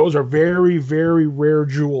 those are very, very rare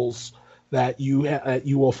jewels that you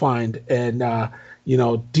will find, and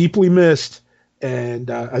deeply missed. And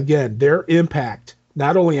again, their impact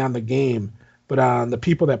not only on the game but on the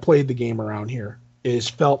people that played the game around here is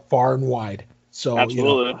felt far and wide. So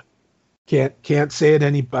Absolutely. can't say it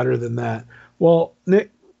any better than that. Well,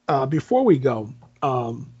 Nick, before we go,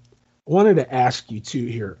 I wanted to ask you too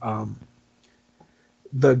here.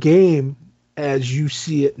 The game as you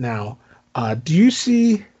see it now, do you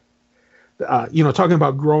see, talking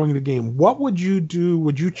about growing the game, what would you do?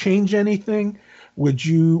 Would you change anything?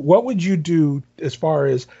 What would you do as far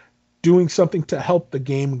as doing something to help the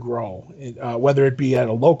game grow, whether it be at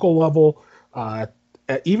a local level,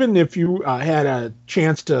 even if you had a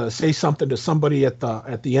chance to say something to somebody at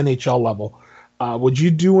the NHL level, would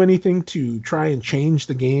you do anything to try and change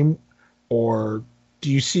the game, or do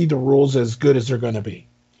you see the rules as good as they're going to be?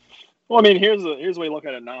 Well, I mean, here's the way you look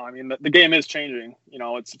at it now. I mean, the game is changing.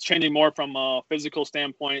 It's changing more from a physical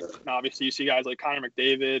standpoint. Now, obviously, you see guys like Connor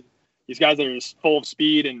McDavid, these guys that are just full of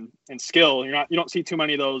speed and skill. You don't see too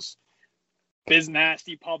many of those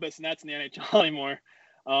nasty pubis nets in the NHL anymore.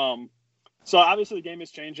 So obviously, the game is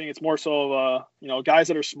changing. It's more so of guys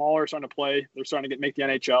that are smaller starting to play. They're starting to make the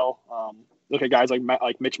NHL. Look at guys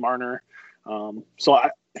like Mitch Marner. So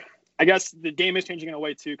I guess the game is changing in a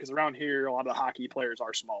way too, because around here, a lot of the hockey players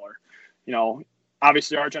are smaller.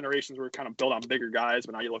 Obviously our generations were kind of built on bigger guys,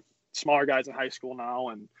 but now you look smaller guys in high school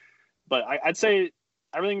now. But I'd say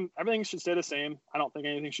everything should stay the same. I don't think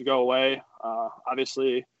anything should go away.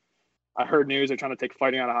 Obviously, I heard news they're trying to take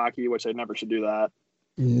fighting out of hockey, which they never should do that.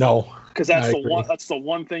 No, because that's the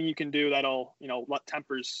one thing you can do that'll let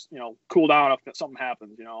tempers cool down if something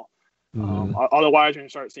happens. Otherwise, you're gonna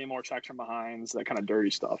start seeing more checks from behinds, that kind of dirty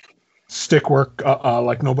stuff. Stick work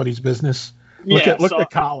like nobody's business. Look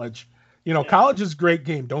at college. College is a great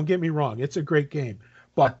game. Don't get me wrong; it's a great game.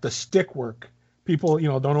 But the stick work, people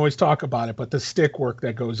don't always talk about it. But the stick work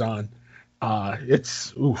that goes on,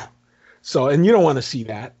 it's oof. So, and you don't want to see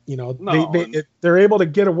that. No, they're able to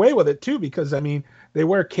get away with it too because I mean they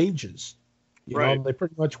wear cages. They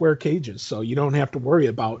pretty much wear cages, so you don't have to worry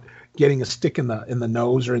about getting a stick in the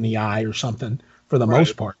nose or in the eye or something for the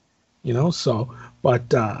most part. So,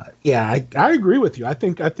 but yeah, I agree with you. I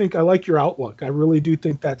think I like your outlook. I really do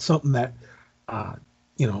think that's something that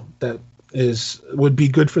that would be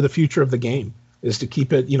good for the future of the game, is to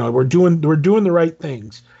keep it. We're doing the right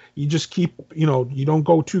things. You just keep you don't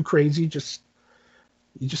go too crazy. You just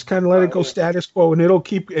kind of let it go status quo, and it'll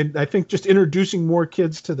keep. And I think just introducing more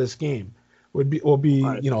kids to this game will be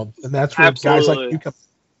right. And that's where guys like you come.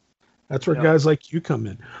 That's where guys like you come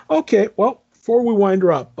in. Okay, well, before we wind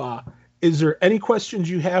her up, is there any questions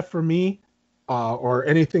you have for me, or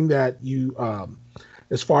anything that you,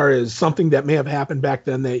 as far as something that may have happened back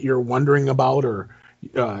then that you're wondering about, or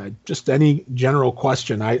just any general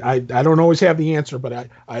question? I don't always have the answer, but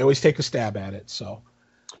I always take a stab at it. So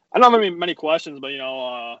I don't have many questions, but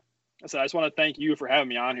I said, I just want to thank you for having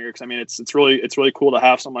me on here, because I mean, it's really cool to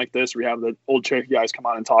have something like this where we have the old Cherokee guys come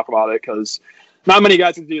on and talk about it, because not many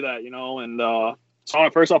guys can do that, you know. And so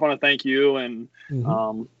first off, I want to thank you, and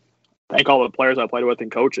thank all the players I played with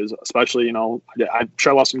and coaches, especially, you know, I'm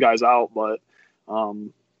sure I left some guys out, but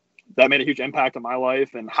that made a huge impact on my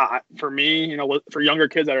life. And for me, you know, for younger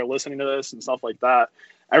kids that are listening to this and stuff like that,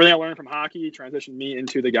 everything I learned from hockey transitioned me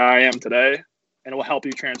into the guy I am today, and it will help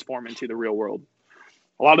you transform into the real world.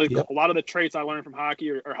 A lot of the traits I learned from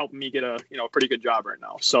hockey are helping me get a pretty good job right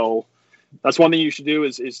now. So that's one thing you should do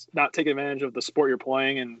is not take advantage of the sport you're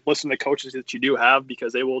playing, and listen to coaches that you do have,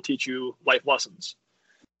 because they will teach you life lessons.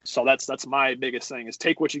 So that's my biggest thing, is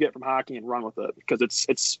take what you get from hockey and run with it, because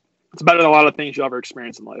it's better than a lot of things you'll ever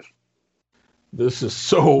experience in life. This is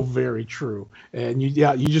so very true. And you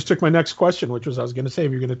just took my next question, which was, I was going to say,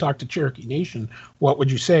 if you're going to talk to Cherokee Nation, what would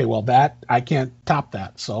you say? Well, that I can't top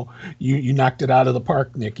that. So you knocked it out of the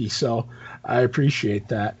park, Nikki. So I appreciate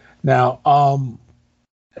that. Now,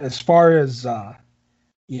 as far as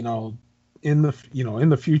in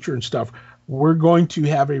the future and stuff, we're going to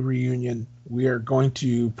have a reunion. We are going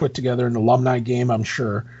to put together an alumni game, I'm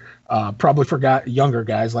sure. Probably for younger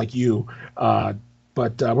guys like you.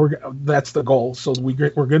 But that's the goal. So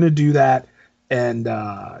we're going to do that, and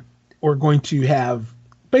we're going to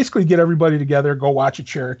basically get everybody together, go watch a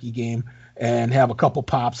Cherokee game, and have a couple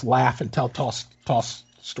pops, laugh, and tell toss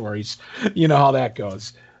stories. You know how that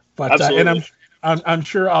goes. But and I'm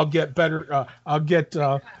sure I'll get better. I'll get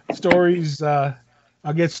stories.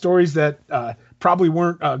 I'll get stories that probably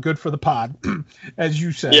weren't good for the pod, as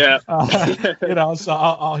you said. Yeah. So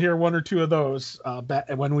I'll hear one or two of those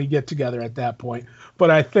when we get together at that point. But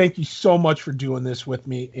I thank you so much for doing this with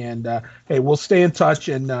me. And, hey, we'll stay in touch,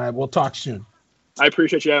 and we'll talk soon. I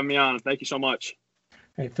appreciate you having me on. Thank you so much.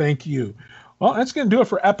 Hey, thank you. Well, that's going to do it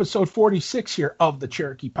for episode 46 here of the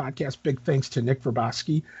Cherokee Podcast. Big thanks to Nik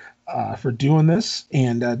Verbosky for doing this.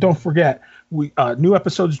 And don't forget, new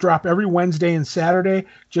episodes drop every Wednesday and Saturday.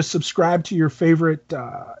 Just subscribe to your favorite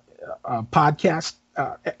podcast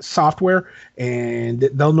software, and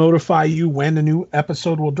they'll notify you when a new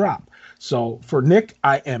episode will drop. So for Nick,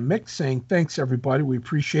 I am Mick, saying thanks, everybody. We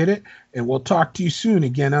appreciate it. And we'll talk to you soon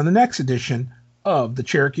again on the next edition of the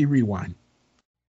Cherokee Rewind.